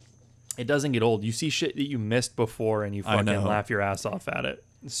again. It doesn't get old. You see shit that you missed before, and you fucking laugh your ass off at it.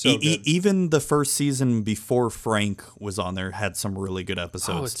 So good. Even the first season before Frank was on there had some really good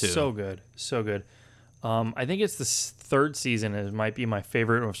episodes too. So good, so good. I think it's the 3rd season. It might be my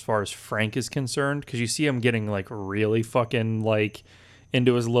favorite as far as Frank is concerned, because you see him getting like really fucking like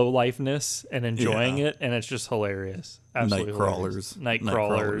into his low lifeness and enjoying it, and it's just hilarious. Absolutely hilarious.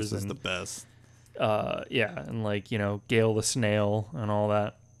 Nightcrawlers is the best. And like Gail the Snail and all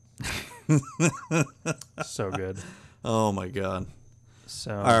that. So good. Oh my god.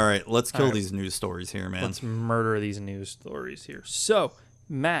 So All right, let's kill all right. these news stories here, man. let's murder these news stories here. So,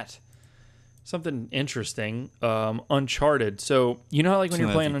 Matt, something interesting. Uncharted. So you know how like when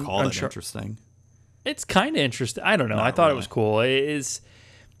you're playing call that Uncharted, interesting. it's kind of interesting. I don't know. Not I thought it really. was cool.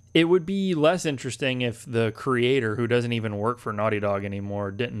 It would be less interesting if the creator, who doesn't even work for Naughty Dog anymore,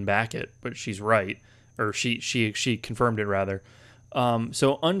 didn't back it. But she's right, or she confirmed it rather.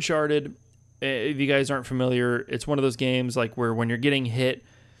 So Uncharted, if you guys aren't familiar, it's one of those games like where when you're getting hit,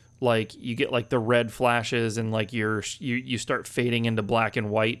 like you get like the red flashes and like you start fading into black and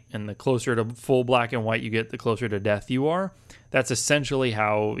white, and the closer to full black and white you get, the closer to death you are. That's essentially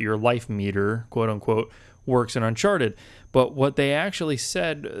how your life meter, quote unquote, works in Uncharted. But what they actually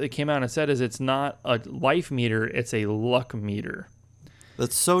said, they came out and said, is it's not a life meter, it's a luck meter.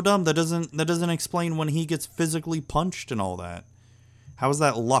 That's so dumb. That doesn't explain when he gets physically punched and all that. How is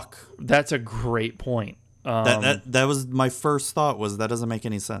that luck? That's a great point. That was my first thought. Was that doesn't make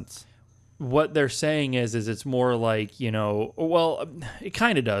any sense. What they're saying is it's more like, well, it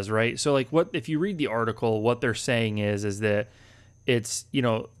kind of does, right? So like what if you read the article, what they're saying is that it's,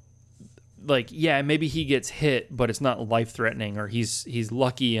 like, yeah, maybe he gets hit, but it's not life threatening, or he's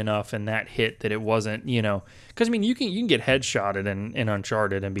lucky enough in that hit that it wasn't, because I mean you can get headshotted in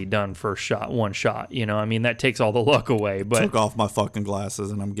Uncharted and be done for one shot, I mean that takes all the luck away. But Took off my fucking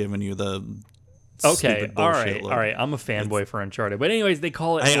glasses and I'm giving you the okay, stupid all bullshit right, all right. I'm a fanboy for Uncharted, but anyways, they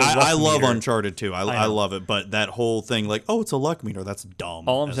call it. Hey, the luck I love meter. Uncharted too. I love it, but that whole thing, like, oh, it's a luck meter. That's dumb.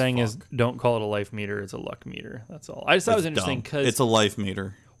 All I'm saying fuck. is, don't call it a life meter. It's a luck meter. That's all. I just thought it was That's interesting dumb. because It's a life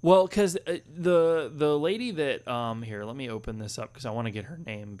meter. well, because the lady that here, let me open this up because I want to get her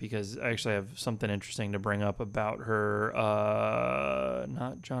name because I actually have something interesting to bring up about her.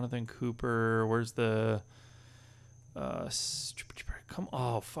 Not Jonathan Cooper. Where's the come?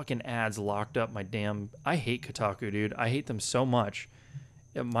 Oh, fucking ads locked up my damn. I hate Kotaku, dude. I hate them so much.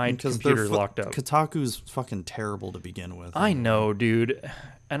 My computer's locked up. Kotaku's fucking terrible to begin with. I know, dude.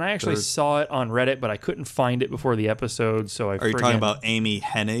 And I actually saw it on Reddit, but I couldn't find it before the episode, so I Are you talking about Amy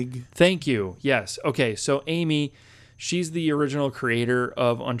Hennig? Thank you. Yes. Okay, so Amy, she's the original creator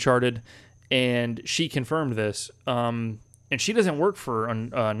of Uncharted, and she confirmed this. And she doesn't work for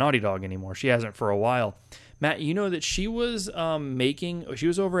Naughty Dog anymore. She hasn't for a while. Matt, you know that she was she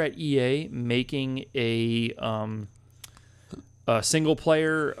was over at EA making a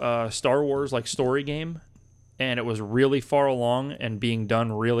single-player Star Wars like story game, and it was really far along and being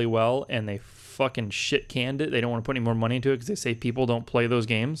done really well, and they fucking shit canned it. They don't want to put any more money into it because they say people don't play those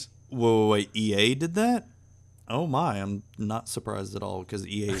games. Whoa, wait, EA did that? Oh my, I'm not surprised at all because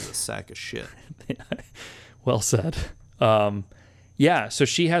EA is a sack of shit. Well said. Yeah, so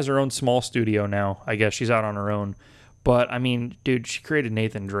she has her own small studio now. I guess she's out on her own. But, I mean, dude, she created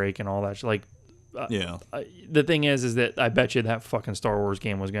Nathan Drake and all that. Like, Yeah. The thing is that I bet you that fucking Star Wars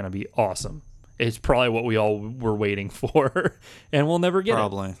game was going to be awesome. It's probably what we all were waiting for. And we'll never get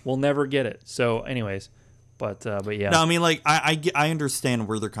it. We'll never get it. So, anyways. But yeah. No, I mean, like, I understand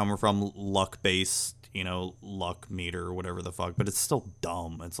where they're coming from, luck-based, luck meter or whatever the fuck, but it's still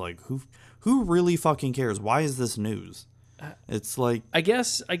dumb. It's like, who really fucking cares? Why is this news? It's like... I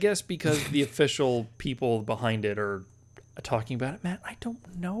guess because the official people behind it are talking about it. Matt, I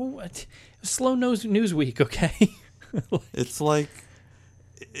don't know. It's slow news week, okay? It's like,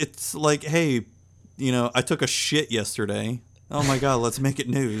 hey, I took a shit yesterday. Oh my god, let's make it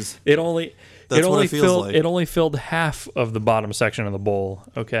news. It only feels like. It only filled half of the bottom section of the bowl,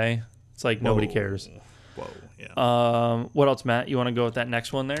 okay? It's like nobody cares. Whoa, yeah. What else, Matt? You want to go with that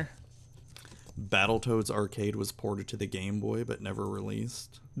next one there? Battletoads Arcade was ported to the Game Boy but never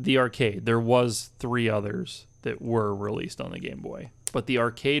released. The arcade. There was 3 others that were released on the Game Boy, but the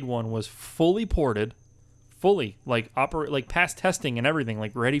arcade one was fully ported, like past testing and everything,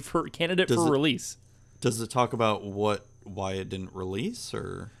 like ready for release. Does it talk about why it didn't release,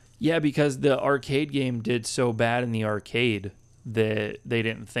 or? Yeah, because the arcade game did so bad in the arcade that they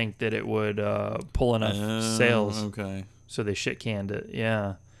didn't think that it would pull enough sales. Okay. So they shit canned it.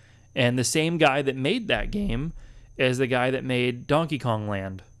 Yeah. And the same guy that made that game is the guy that made Donkey Kong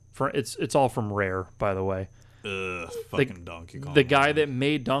Land. It's all from Rare, by the way. Fucking Donkey Kong. The guy that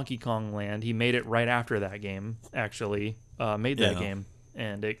made Donkey Kong Land, he made it right after that game, actually. Made that game,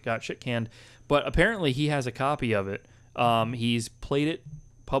 and it got shit canned. But apparently he has a copy of it. He's played it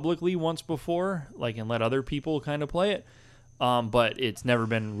publicly once before, and let other people kind of play it. But it's never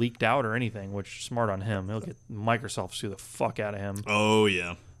been leaked out or anything, which is smart on him. He'll get Microsoft sue the fuck out of him. Oh,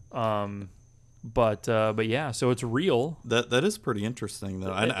 yeah. But yeah, so it's real. That is pretty interesting,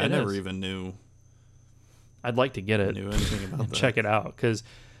 though. I never even knew. I'd like to get it. Knew anything about that. Check it out, because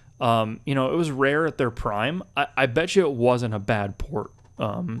You know, it was Rare at their prime. I bet you it wasn't a bad port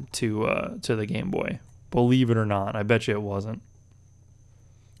to the Game Boy. Believe it or not, I bet you it wasn't.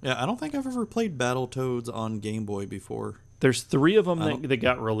 Yeah, I don't think I've ever played Battletoads on Game Boy before. There's 3 of them that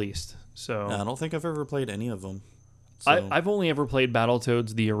got released. So I don't think I've ever played any of them. So. I've only ever played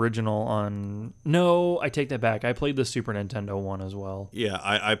Battletoads, the original on... No, I take that back. I played the Super Nintendo one as well. Yeah,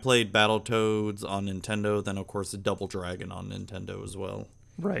 I played Battletoads on Nintendo, then of course Double Dragon on Nintendo as well.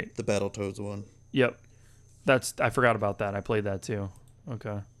 Right. The Battletoads one. Yep. I forgot about that. I played that too.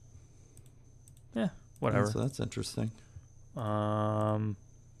 Okay. Yeah, whatever. So that's interesting.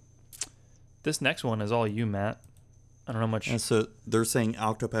 This next one is all you, Matt. I don't know much. And so they're saying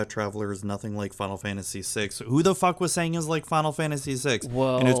Octopath Traveler is nothing like Final Fantasy VI. Who the fuck was saying is like Final Fantasy VI?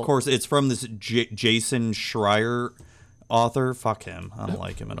 Well, and of course, it's from this Jason Schreier author. Fuck him. I don't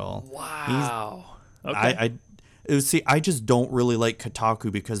like him at all. Wow. Okay. I just don't really like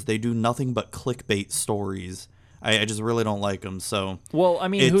Kotaku because they do nothing but clickbait stories. I just really don't like them. So well, I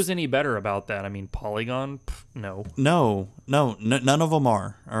mean, who's any better about that? I mean, Polygon? No. No, none of them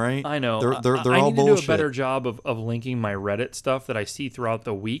are. All right. I know. They're I all need bullshit. to do a better job of linking my Reddit stuff that I see throughout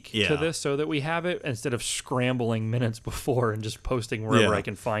the week to this, so that we have it instead of scrambling minutes before and just posting wherever I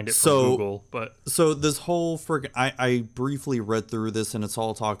can find it from Google. But so this whole I briefly read through this, and it's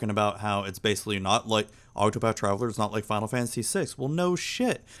all talking about how it's basically not like Octopath Traveler is not like Final Fantasy VI. Well, no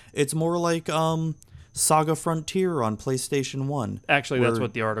shit. It's more like Saga Frontier on PlayStation 1. Actually, that's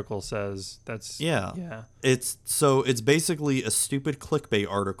what the article says. Yeah. It's basically a stupid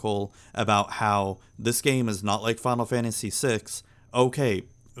clickbait article about how this game is not like Final Fantasy VI. Okay,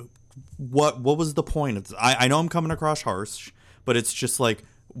 what was the point of this? I know I'm coming across harsh, but it's just like,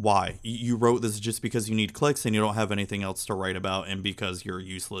 why? You wrote this just because you need clicks and you don't have anything else to write about, and because you're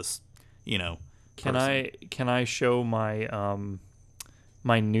useless, Can I show my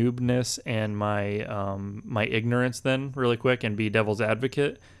my noobness and my ignorance then really quick and be devil's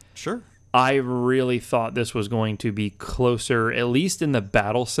advocate? Sure. I really thought this was going to be closer, at least in the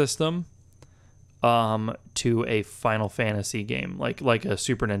battle system, to a Final Fantasy game, like a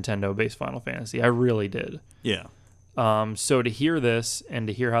Super Nintendo based Final Fantasy. I really did. Yeah. So to hear this and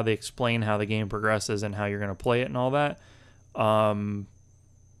to hear how they explain how the game progresses and how you're going to play it and all that,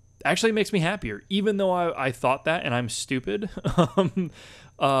 actually makes me happier, even though I thought that and I'm stupid.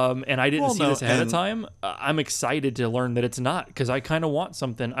 And I didn't see this ahead of time. I'm excited to learn that it's not, because I kind of want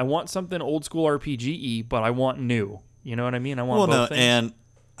something. I want something old school RPG-y, but I want new. You know what I mean? I want both things. And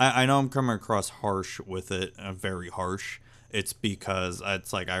I know I'm coming across harsh with it, very harsh. It's because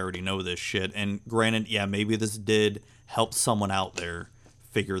it's like I already know this shit. And granted, yeah, maybe this did help someone out there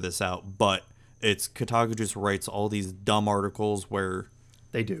figure this out, but Kotaku just writes all these dumb articles where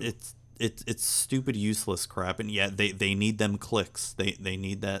they do. It's stupid, useless crap, and yet they need them clicks. They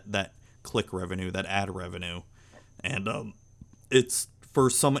need that click revenue, that ad revenue, and it's for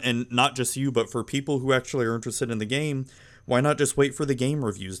some, and not just you, but for people who actually are interested in the game. Why not just wait for the game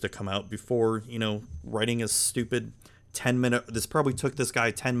reviews to come out before writing a stupid 10-minute? This probably took this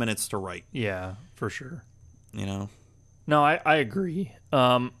guy 10 minutes to write. Yeah, for sure. No, I agree.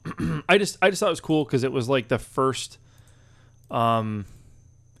 I just thought it was cool because it was like the first that I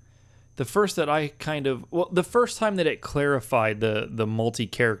the first time that it clarified the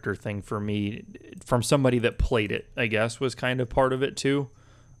multi-character thing for me from somebody that played it, I guess, was kind of part of it too.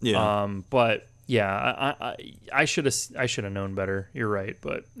 Yeah. But yeah, I should have known better. You're right,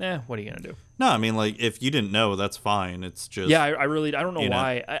 but what are you gonna do? No, I mean, like, if you didn't know, that's fine. It's just I don't know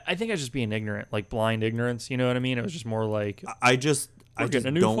why. I think I was just being ignorant, like blind ignorance. You know what I mean? It was just more like I just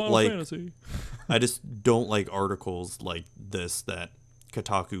don't like Fantasy. I just don't like articles like this that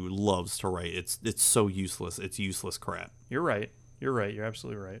Kotaku loves to write. It's so useless. It's useless crap. You're right. You're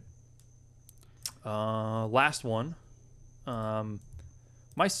absolutely right. Last one.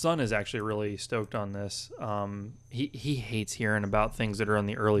 My son is actually really stoked on this. He hates hearing about things that are in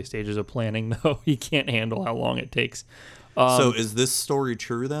the early stages of planning, though. He can't handle how long it takes. So is this story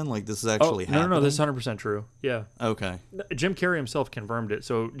true then? Like, this is actually happening? No, this is 100% true. Yeah. Okay. Jim Carrey himself confirmed it.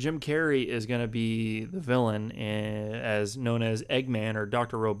 So Jim Carrey is going to be the villain, as known as Eggman or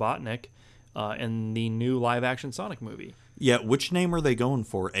Dr. Robotnik, in the new live-action Sonic movie. Yeah, which name are they going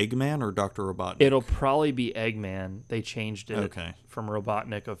for? Eggman or Dr. Robotnik? It'll probably be Eggman. They changed it from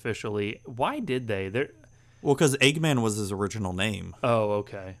Robotnik officially. Why did they? Well, because Eggman was his original name. Oh,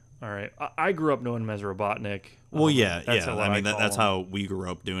 okay. All right. I grew up knowing him as Robotnik. Well, yeah. I mean, that's how we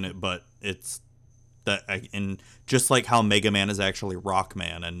grew up doing it, but it's that, and just like how Mega Man is actually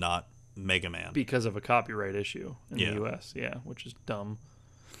Rockman and not Mega Man. Because of a copyright issue in the U.S., which is dumb.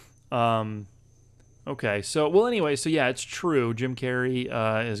 Okay. So, well, anyway, so yeah, it's true. Jim Carrey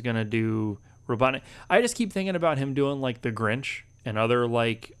is going to do Robotnik. I just keep thinking about him doing like the Grinch and other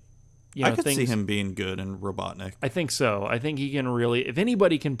like, I could things. see him being good in Robotnik. I think so. I think he can really, if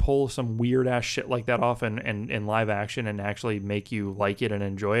anybody can pull some weird ass shit like that off in live action and actually make you like it and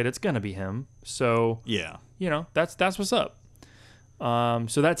enjoy it, it's going to be him. So, Yeah. that's what's up.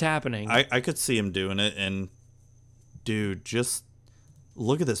 So that's happening. I could see him doing it, and dude, just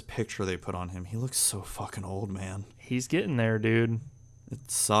look at this picture they put on him. He looks so fucking old, man. He's getting there, dude. It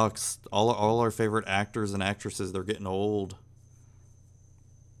sucks. All our favorite actors and actresses, they're getting old.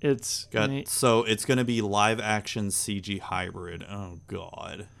 So it's going to be live action CG hybrid. Oh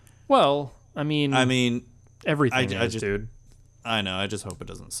god. Well, I mean everything I is, just, dude. I know. I just hope it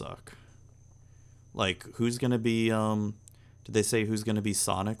doesn't suck. Like, who's going to be did they say who's going to be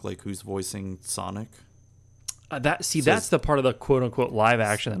Sonic? Like, who's voicing Sonic? That's the part of the quote unquote live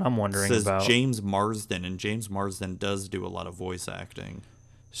action that I'm wondering about. James Marsden, and James Marsden does do a lot of voice acting.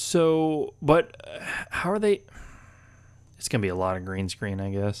 So, but how are they? It's gonna be a lot of green screen, I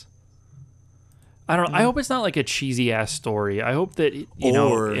guess. I don't know. I hope it's not like a cheesy ass story. I hope that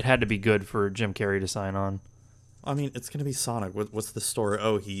it had to be good for Jim Carrey to sign on. I mean, it's gonna be Sonic. What's the story?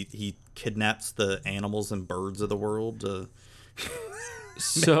 Oh, he kidnaps the animals and birds of the world to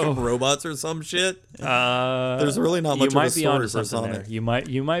make them robots or some shit. There's really not much of a story for Sonic. There.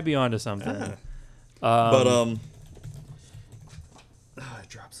 You might be onto something. I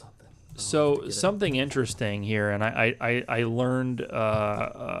dropped something. So something interesting here, and I learned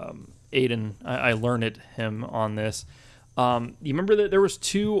Aiden. I learned him on this. You remember that there was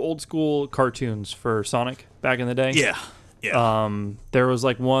 2 old school cartoons for Sonic back in the day? Yeah. There was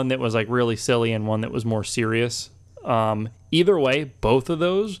like one that was like really silly and one that was more serious. Either way, both of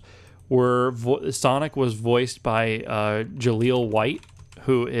those were Sonic was voiced by Jaleel White,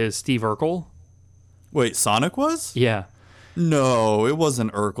 who is Steve Urkel. Wait, Sonic was? Yeah. No, it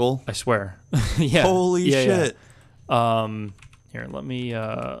wasn't Urkel. I swear. Yeah. Holy shit. Here, let me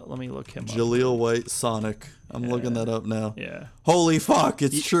look him up. Jaleel White, Sonic. I'm looking that up now. Yeah. Holy fuck,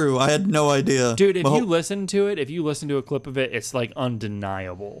 it's true. I had no idea. Dude, if you listen to a clip of it, it's like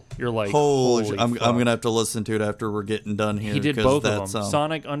undeniable. You're like, holy I'm going to have to listen to it after we're getting done here. He did both of them.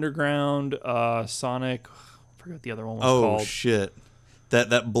 Sonic Underground, Sonic, I forgot what the other one was called. Oh, shit.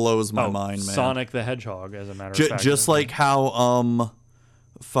 That blows my mind, man. Sonic the Hedgehog, as a matter of fact. Just like how,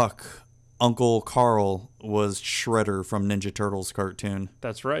 Uncle Carl was Shredder from Ninja Turtles cartoon.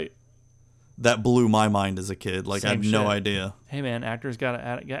 That's right. That blew my mind as a kid. Like, I had no idea. Hey, man, actors gotta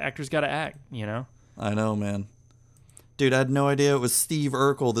act, you know? I know, man. Dude, I had no idea it was Steve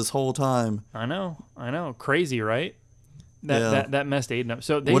Urkel this whole time. I know. Crazy, right? That messed Aiden up.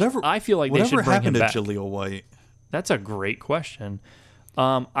 So I feel like they should bring him back. Whatever happened to Jaleel White? That's a great question.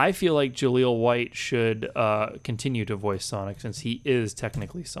 I feel like Jaleel White should continue to voice Sonic since he is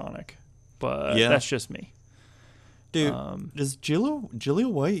technically Sonic. But that's just me. Dude, does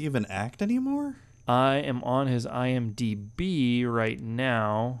Jaleel White even act anymore? I am on his IMDb right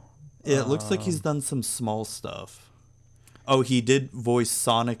now. Yeah, it looks like he's done some small stuff. Oh, he did voice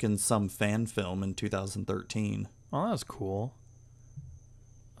Sonic in some fan film in 2013. Oh, that was cool.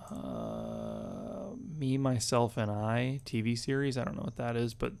 Me, Myself, and I TV series. I don't know what that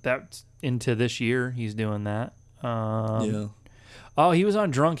is, but that's into this year. He's doing that. Yeah. Oh, he was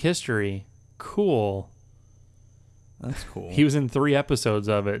on Drunk History. Cool. That's cool. He was in 3 episodes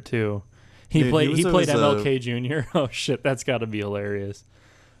of it too. He played MLK Jr. Oh shit, that's got to be hilarious.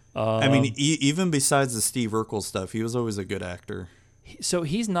 I mean, even besides the Steve Urkel stuff, he was always a good actor. So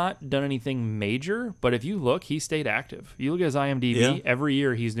he's not done anything major, but if you look, he stayed active. You look at his IMDb, every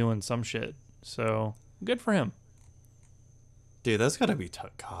year he's doing some shit. So good for him. Dude, that's got to be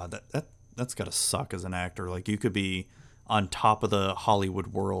God. That's got to suck as an actor. Like, you could be on top of the Hollywood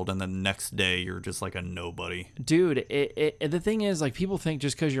world, and the next day you're just like a nobody. Dude, the thing is, like, people think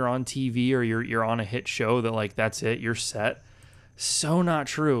just because you're on TV or you're on a hit show that like that's it, you're set. So not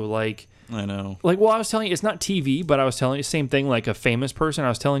true. Like, I know. Like, well, I was telling you, it's not TV, but I was telling you the same thing. Like a famous person, I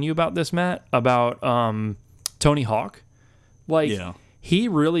was telling you about this, Matt, about Tony Hawk. Like, he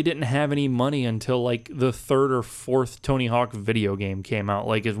really didn't have any money until like the 3rd or 4th Tony Hawk video game came out.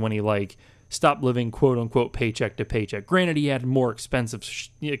 Like, is when he like stopped living quote unquote paycheck to paycheck. Granted, he had more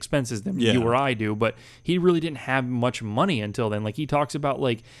expenses than you or I do, but he really didn't have much money until then. Like, he talks about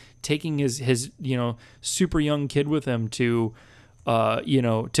like taking his super young kid with him to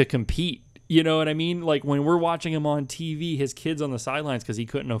to compete. You know what I mean? Like, when we're watching him on TV, his kid's on the sidelines because he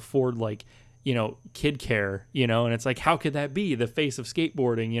couldn't afford like kid care, and it's like, how could that be the face of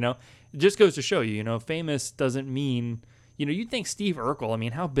skateboarding? It just goes to show you, famous doesn't mean, you'd think Steve Urkel. I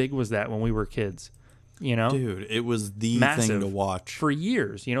mean, how big was that when we were kids? you know? Dude, it was the Massive thing to watch. for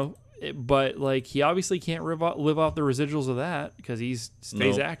years, you know? But, like, he obviously can't live off the residuals of that because he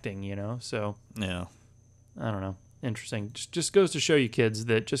stays acting, you know? So, Yeah. I don't know. Interesting. Just goes to show you, kids,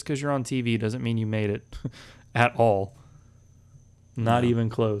 that just because you're on TV doesn't mean you made it at all. Not even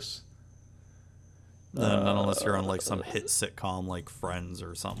close. Not unless you're on like some hit sitcom like Friends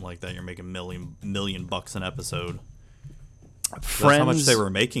or something like that. You're making million bucks an episode. Friends, That's how much they were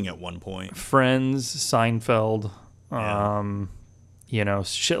making at one point. Friends, Seinfeld, you know,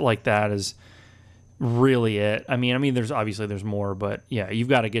 shit like that is really it. I mean, there's more, but yeah, you've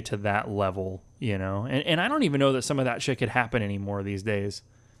got to get to that level, you know. And I don't even know that some of that shit could happen anymore these days.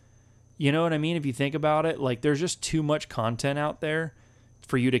 You know what I mean? If you think about it, like there's just too much content out there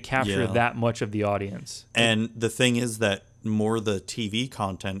for you to capture that much of the audience. And the thing is that more the TV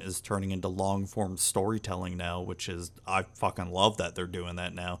content is turning into long form storytelling now, which is, I fucking love that they're doing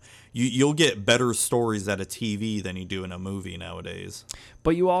that now. You'll get better stories at a TV than you do in a movie nowadays.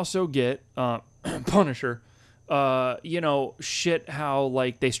 But you also get Punisher, you know, shit how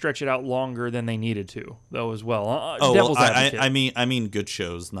like they stretch it out longer than they needed to though as well. Devil's Advocate. I mean good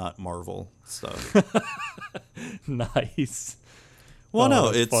shows, not Marvel stuff. Nice. Well, no,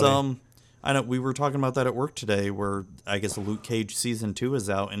 it's funny. I know we were talking about that at work today, where I guess Luke Cage season 2 is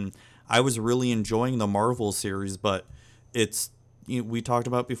out, and I was really enjoying the Marvel series, but it's, you know, we talked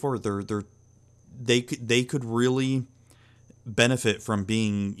about before, they could really benefit from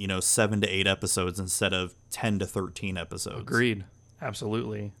being, you know, 7 to 8 episodes instead of 10 to 13 episodes. Agreed.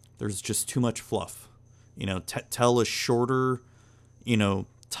 Absolutely. There's just too much fluff. You know, tell a shorter, you know,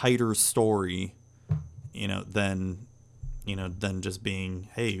 tighter story, you know, than just being,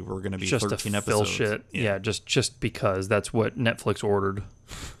 hey, we're going to be just 13 episodes. Fill shit. Yeah, just because that's what Netflix ordered.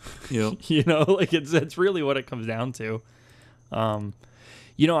 Yep. You know, like it's really what it comes down to.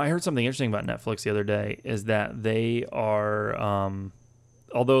 You know, I heard something interesting about Netflix the other day is that they are,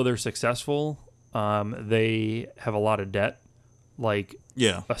 although they're successful, they have a lot of debt, like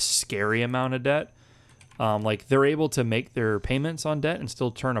a scary amount of debt. Like they're able to make their payments on debt and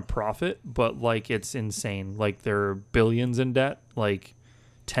still turn a profit, but like it's insane. Like they're billions in debt, like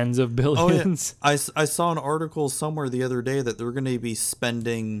tens of billions. Oh, yeah. I saw an article somewhere the other day that they're going to be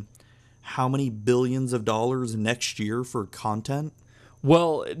spending how many billions of dollars next year for content?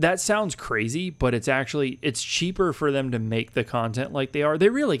 Well, that sounds crazy, but it's cheaper for them to make the content like they are. They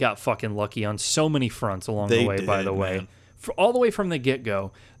really got fucking lucky on so many fronts along the way, by the way. All the way from the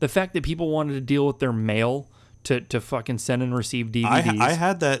get-go. The fact that people wanted to deal with their mail to fucking send and receive DVDs. I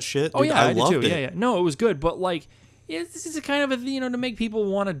had that shit. Oh, dude. yeah, I loved did too. it. Yeah. No, it was good. But, like, this is a kind of a, you know, to make people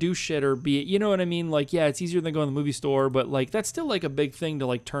want to do shit or be, you know what I mean? Like, yeah, it's easier than going to the movie store, but, like, that's still, like, a big thing to,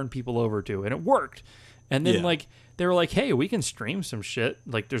 like, turn people over to. And it worked. And then, like, they were like, hey, we can stream some shit.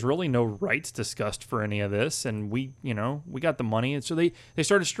 Like, there's really no rights discussed for any of this. And we, you know, we got the money. And so they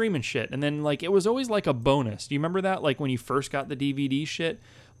started streaming shit. And then, like, it was always like a bonus. Do you remember that? Like, when you first got the DVD shit,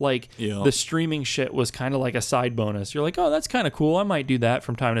 like, the streaming shit was kind of like a side bonus. You're like, oh, that's kind of cool. I might do that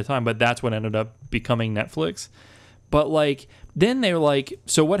from time to time. But that's what ended up becoming Netflix. But, like, then they were like,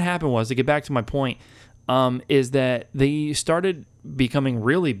 so what happened was, to get back to my point, is that they started becoming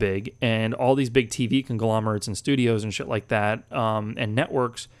really big, and all these big TV conglomerates and studios and shit like that, and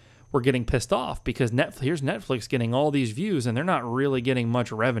networks were getting pissed off because here's Netflix getting all these views, and they're not really getting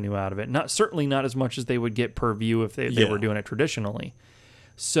much revenue out of it. Certainly not as much as they would get per view if they were doing it traditionally.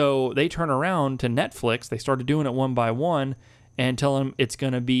 So they turn around to Netflix. They started doing it one by one and tell them it's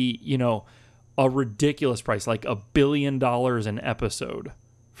going to be, you know, a ridiculous price, like $1 billion an episode.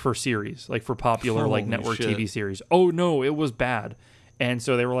 For series, like for popular like network TV series. Oh no, it was bad. And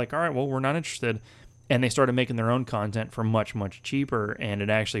so they were like, all right, well, we're not interested. And they started making their own content for much, much cheaper, and it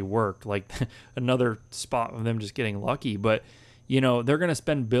actually worked. Like another spot of them just getting lucky. But, you know, they're going to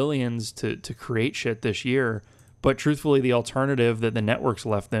spend billions to create shit this year. But truthfully, the alternative that the networks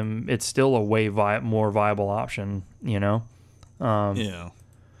left them, it's still a way more viable option, you know? Yeah.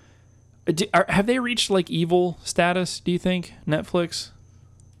 Have they reached like evil status, do you think, Netflix?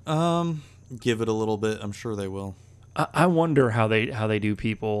 Give it a little bit. I'm sure they will. I wonder how they do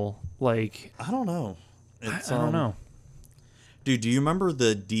people. Like, I don't know. I don't know. Dude, do you remember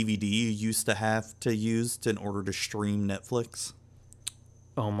the DVD you used to have to use in order to stream Netflix?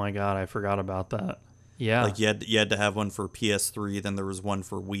 Oh my God, I forgot about that. Yeah. Like you had to have one for PS3, then there was one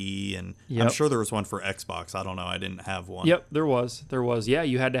for Wii, and I'm sure there was one for Xbox. I don't know. I didn't have one. Yep, there was. Yeah,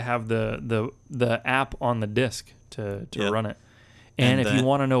 you had to have the app on the disc to run it. And if you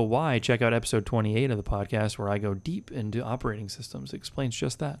want to know why, check out episode 28 of the podcast where I go deep into operating systems. It explains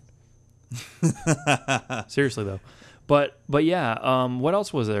just that. Seriously, though. But yeah, what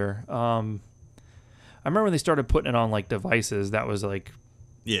else was there? I remember when they started putting it on like devices. That was like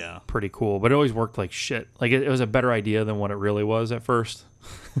Yeah. pretty cool, but it always worked like shit. Like it was a better idea than what it really was at first.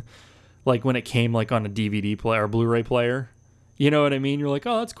 Like when it came like on a DVD player or Blu-ray player, you know what I mean? You're like,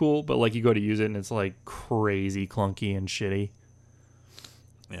 oh, that's cool, but like you go to use it and it's like crazy clunky and shitty.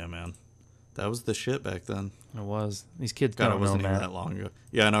 Yeah, man. That was the shit back then. It was. These kids God, it don't know, wasn't even man. that long ago.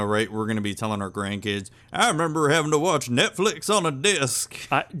 Yeah, I know, right? We're going to be telling our grandkids, I remember having to watch Netflix on a disc.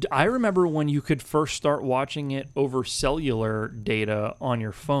 I remember when you could first start watching it over cellular data on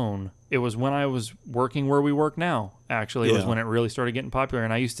your phone. It was when I was working where we work now, actually. It was Yeah. when it really started getting popular.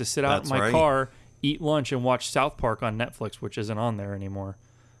 And I used to sit out That's in my right. car, eat lunch, and watch South Park on Netflix, which isn't on there anymore.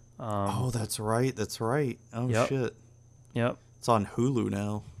 Oh, that's right. That's right. Oh, Yep. shit. Yep. It's on Hulu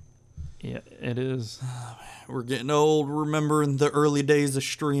now. Yeah, it is. We're getting old, remembering the early days of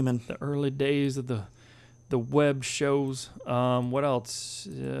streaming. The early days of the web shows. What else?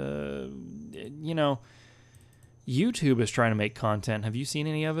 YouTube is trying to make content. Have you seen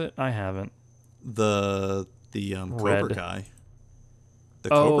any of it? I haven't. The Cobra Red. Kai.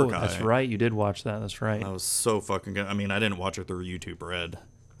 The Oh, Cobra Kai. that's right. You did watch that. That's right. That was so fucking good. I mean, I didn't watch it through YouTube Red.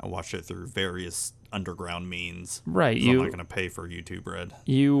 I watched it through various underground means. Right. 'Cause I'm not going to pay for YouTube Red.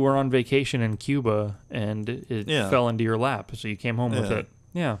 You were on vacation in Cuba and it Yeah. fell into your lap, so you came home with Yeah. it.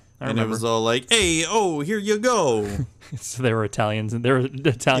 Yeah, I And remember. it was all like, hey, oh, here you go. So there were Italians, and there were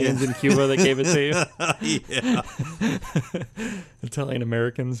Italians in Cuba that gave it to you. Yeah. Italian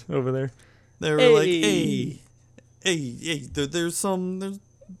Americans over there. They were like, hey, there's some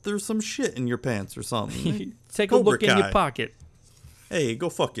shit in your pants or something. Take a Cobra look in your Kai. pocket. Hey, go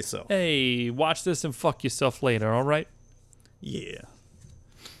fuck yourself. Hey, watch this and fuck yourself later. All right. Yeah.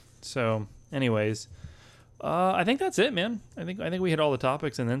 So, anyways, I think that's it, man. I think we hit all the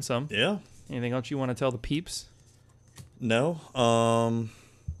topics and then some. Yeah. Anything else you want to tell the peeps? No. No,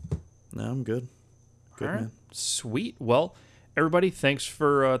 I'm good. Good, All right. man. Sweet. Well, everybody, thanks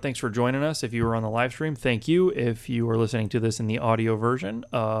for joining us. If you were on the live stream, thank you. If you are listening to this in the audio version,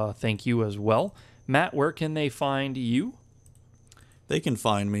 thank you as well. Matt, where can they find you? They can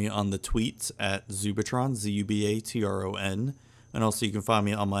find me on the tweets at Zubatron, Zubatron. And also you can find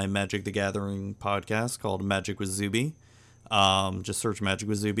me on my Magic the Gathering podcast called Magic with Zuby. Just search Magic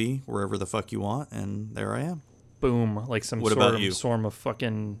with Zuby wherever the fuck you want, and there I am. Boom, like some What sort about of you? swarm of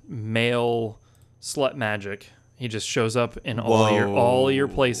fucking male slut magic. He just shows up in all your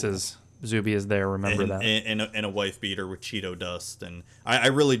places. Zuby is there. Remember that. And a wife beater with Cheeto dust, and I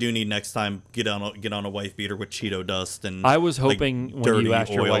really do need next time get on a wife beater with Cheeto dust and I was like, hoping when dirty you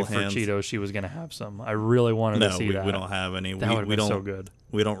asked your oil wife hands. for Cheetos, she was gonna have some. I really wanted to No, see that. we don't have any. That would have we been don't. so good.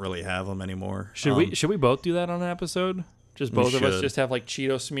 We don't really have them anymore. Should we both do that on an episode? Just both of us should. just have like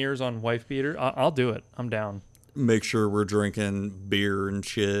Cheeto smears on wife beater. I'll do it. I'm down. Make sure we're drinking beer and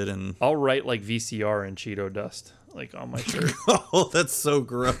shit and I'll write like VCR and Cheeto dust like on my shirt. oh, that's so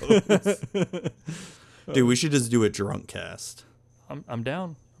gross. Dude, we should just do a drunk cast. I'm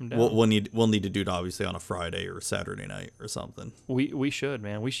down. I'm down. We'll need to do it obviously on a Friday or Saturday night or something. We should,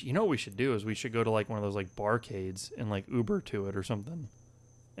 man. You know what we should do is we should go to like one of those like barcades and like Uber to it or something.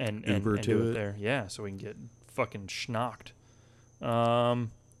 And Uber and to do it? there. Yeah, so we can get fucking schnocked. You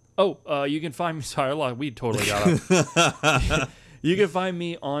can find me. Sorry, we totally got off. You can find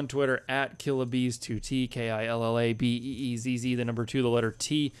me on Twitter at Killabees2T, KILLABEEZZ, the number 2, the letter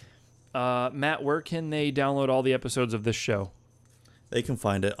T. Matt, where can they download all the episodes of this show? They can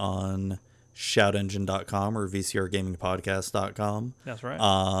find it on shoutengine.com or vcrgamingpodcast.com. That's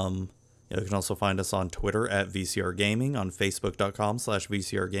right. You can also find us on Twitter at VCR Gaming, on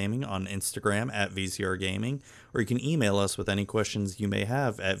Facebook.com/VCR Gaming, on Instagram at VCR Gaming, or you can email us with any questions you may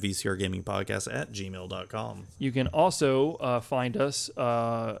have at VCRGamingPodcast@gmail.com. You can also find us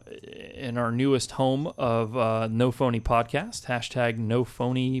in our newest home of No Phony Podcast, hashtag No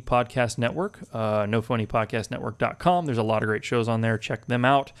Phony Podcast Network, NoPhonyPodcastNetwork.com. There's a lot of great shows on there. Check them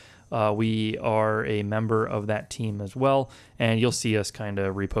out. We are a member of that team as well, and you'll see us kind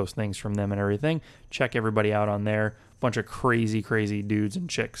of repost things from them and everything. Check everybody out on there. Bunch of crazy, crazy dudes and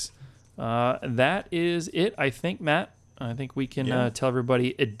chicks. That is it, I think, Matt. I think we can tell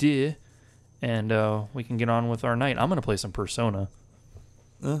everybody adieu, and we can get on with our night. I'm going to play some Persona.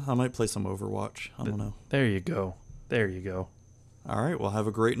 I might play some Overwatch. I don't know. There you go. There you go. All right, well, have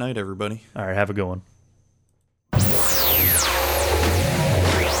a great night, everybody. All right, have a good one.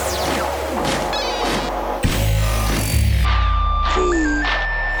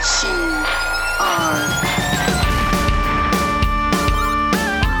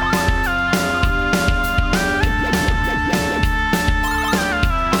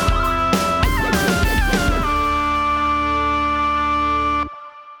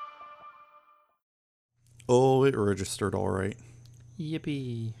 Oh, it registered all right.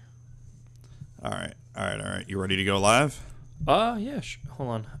 Yippee. All right. You ready to go live? Yeah, hold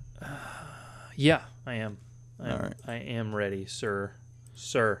on. Yeah, I am. All right. I am ready, sir.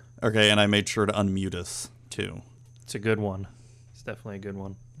 Okay, and I made sure to unmute us, too. It's a good one. It's definitely a good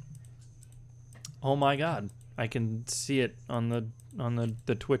one. Oh my god. I can see it on the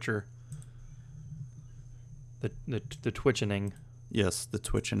Twitcher. The twitchening. Yes, the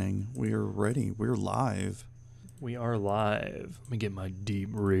twitchening. We are ready. We're live. We are live. Let me get my deep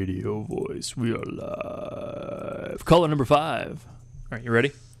radio voice. We are live. Caller number 5. All right, you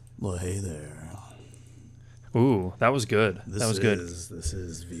ready? Well, hey there. Ooh, that was good. This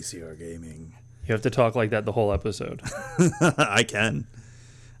is VCR Gaming. You have to talk like that the whole episode. I can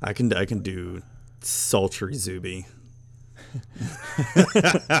do sultry Zuby.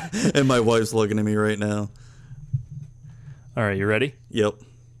 And my wife's looking at me right now. All right, you ready? Yep.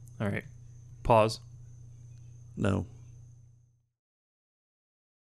 All right. Pause. No.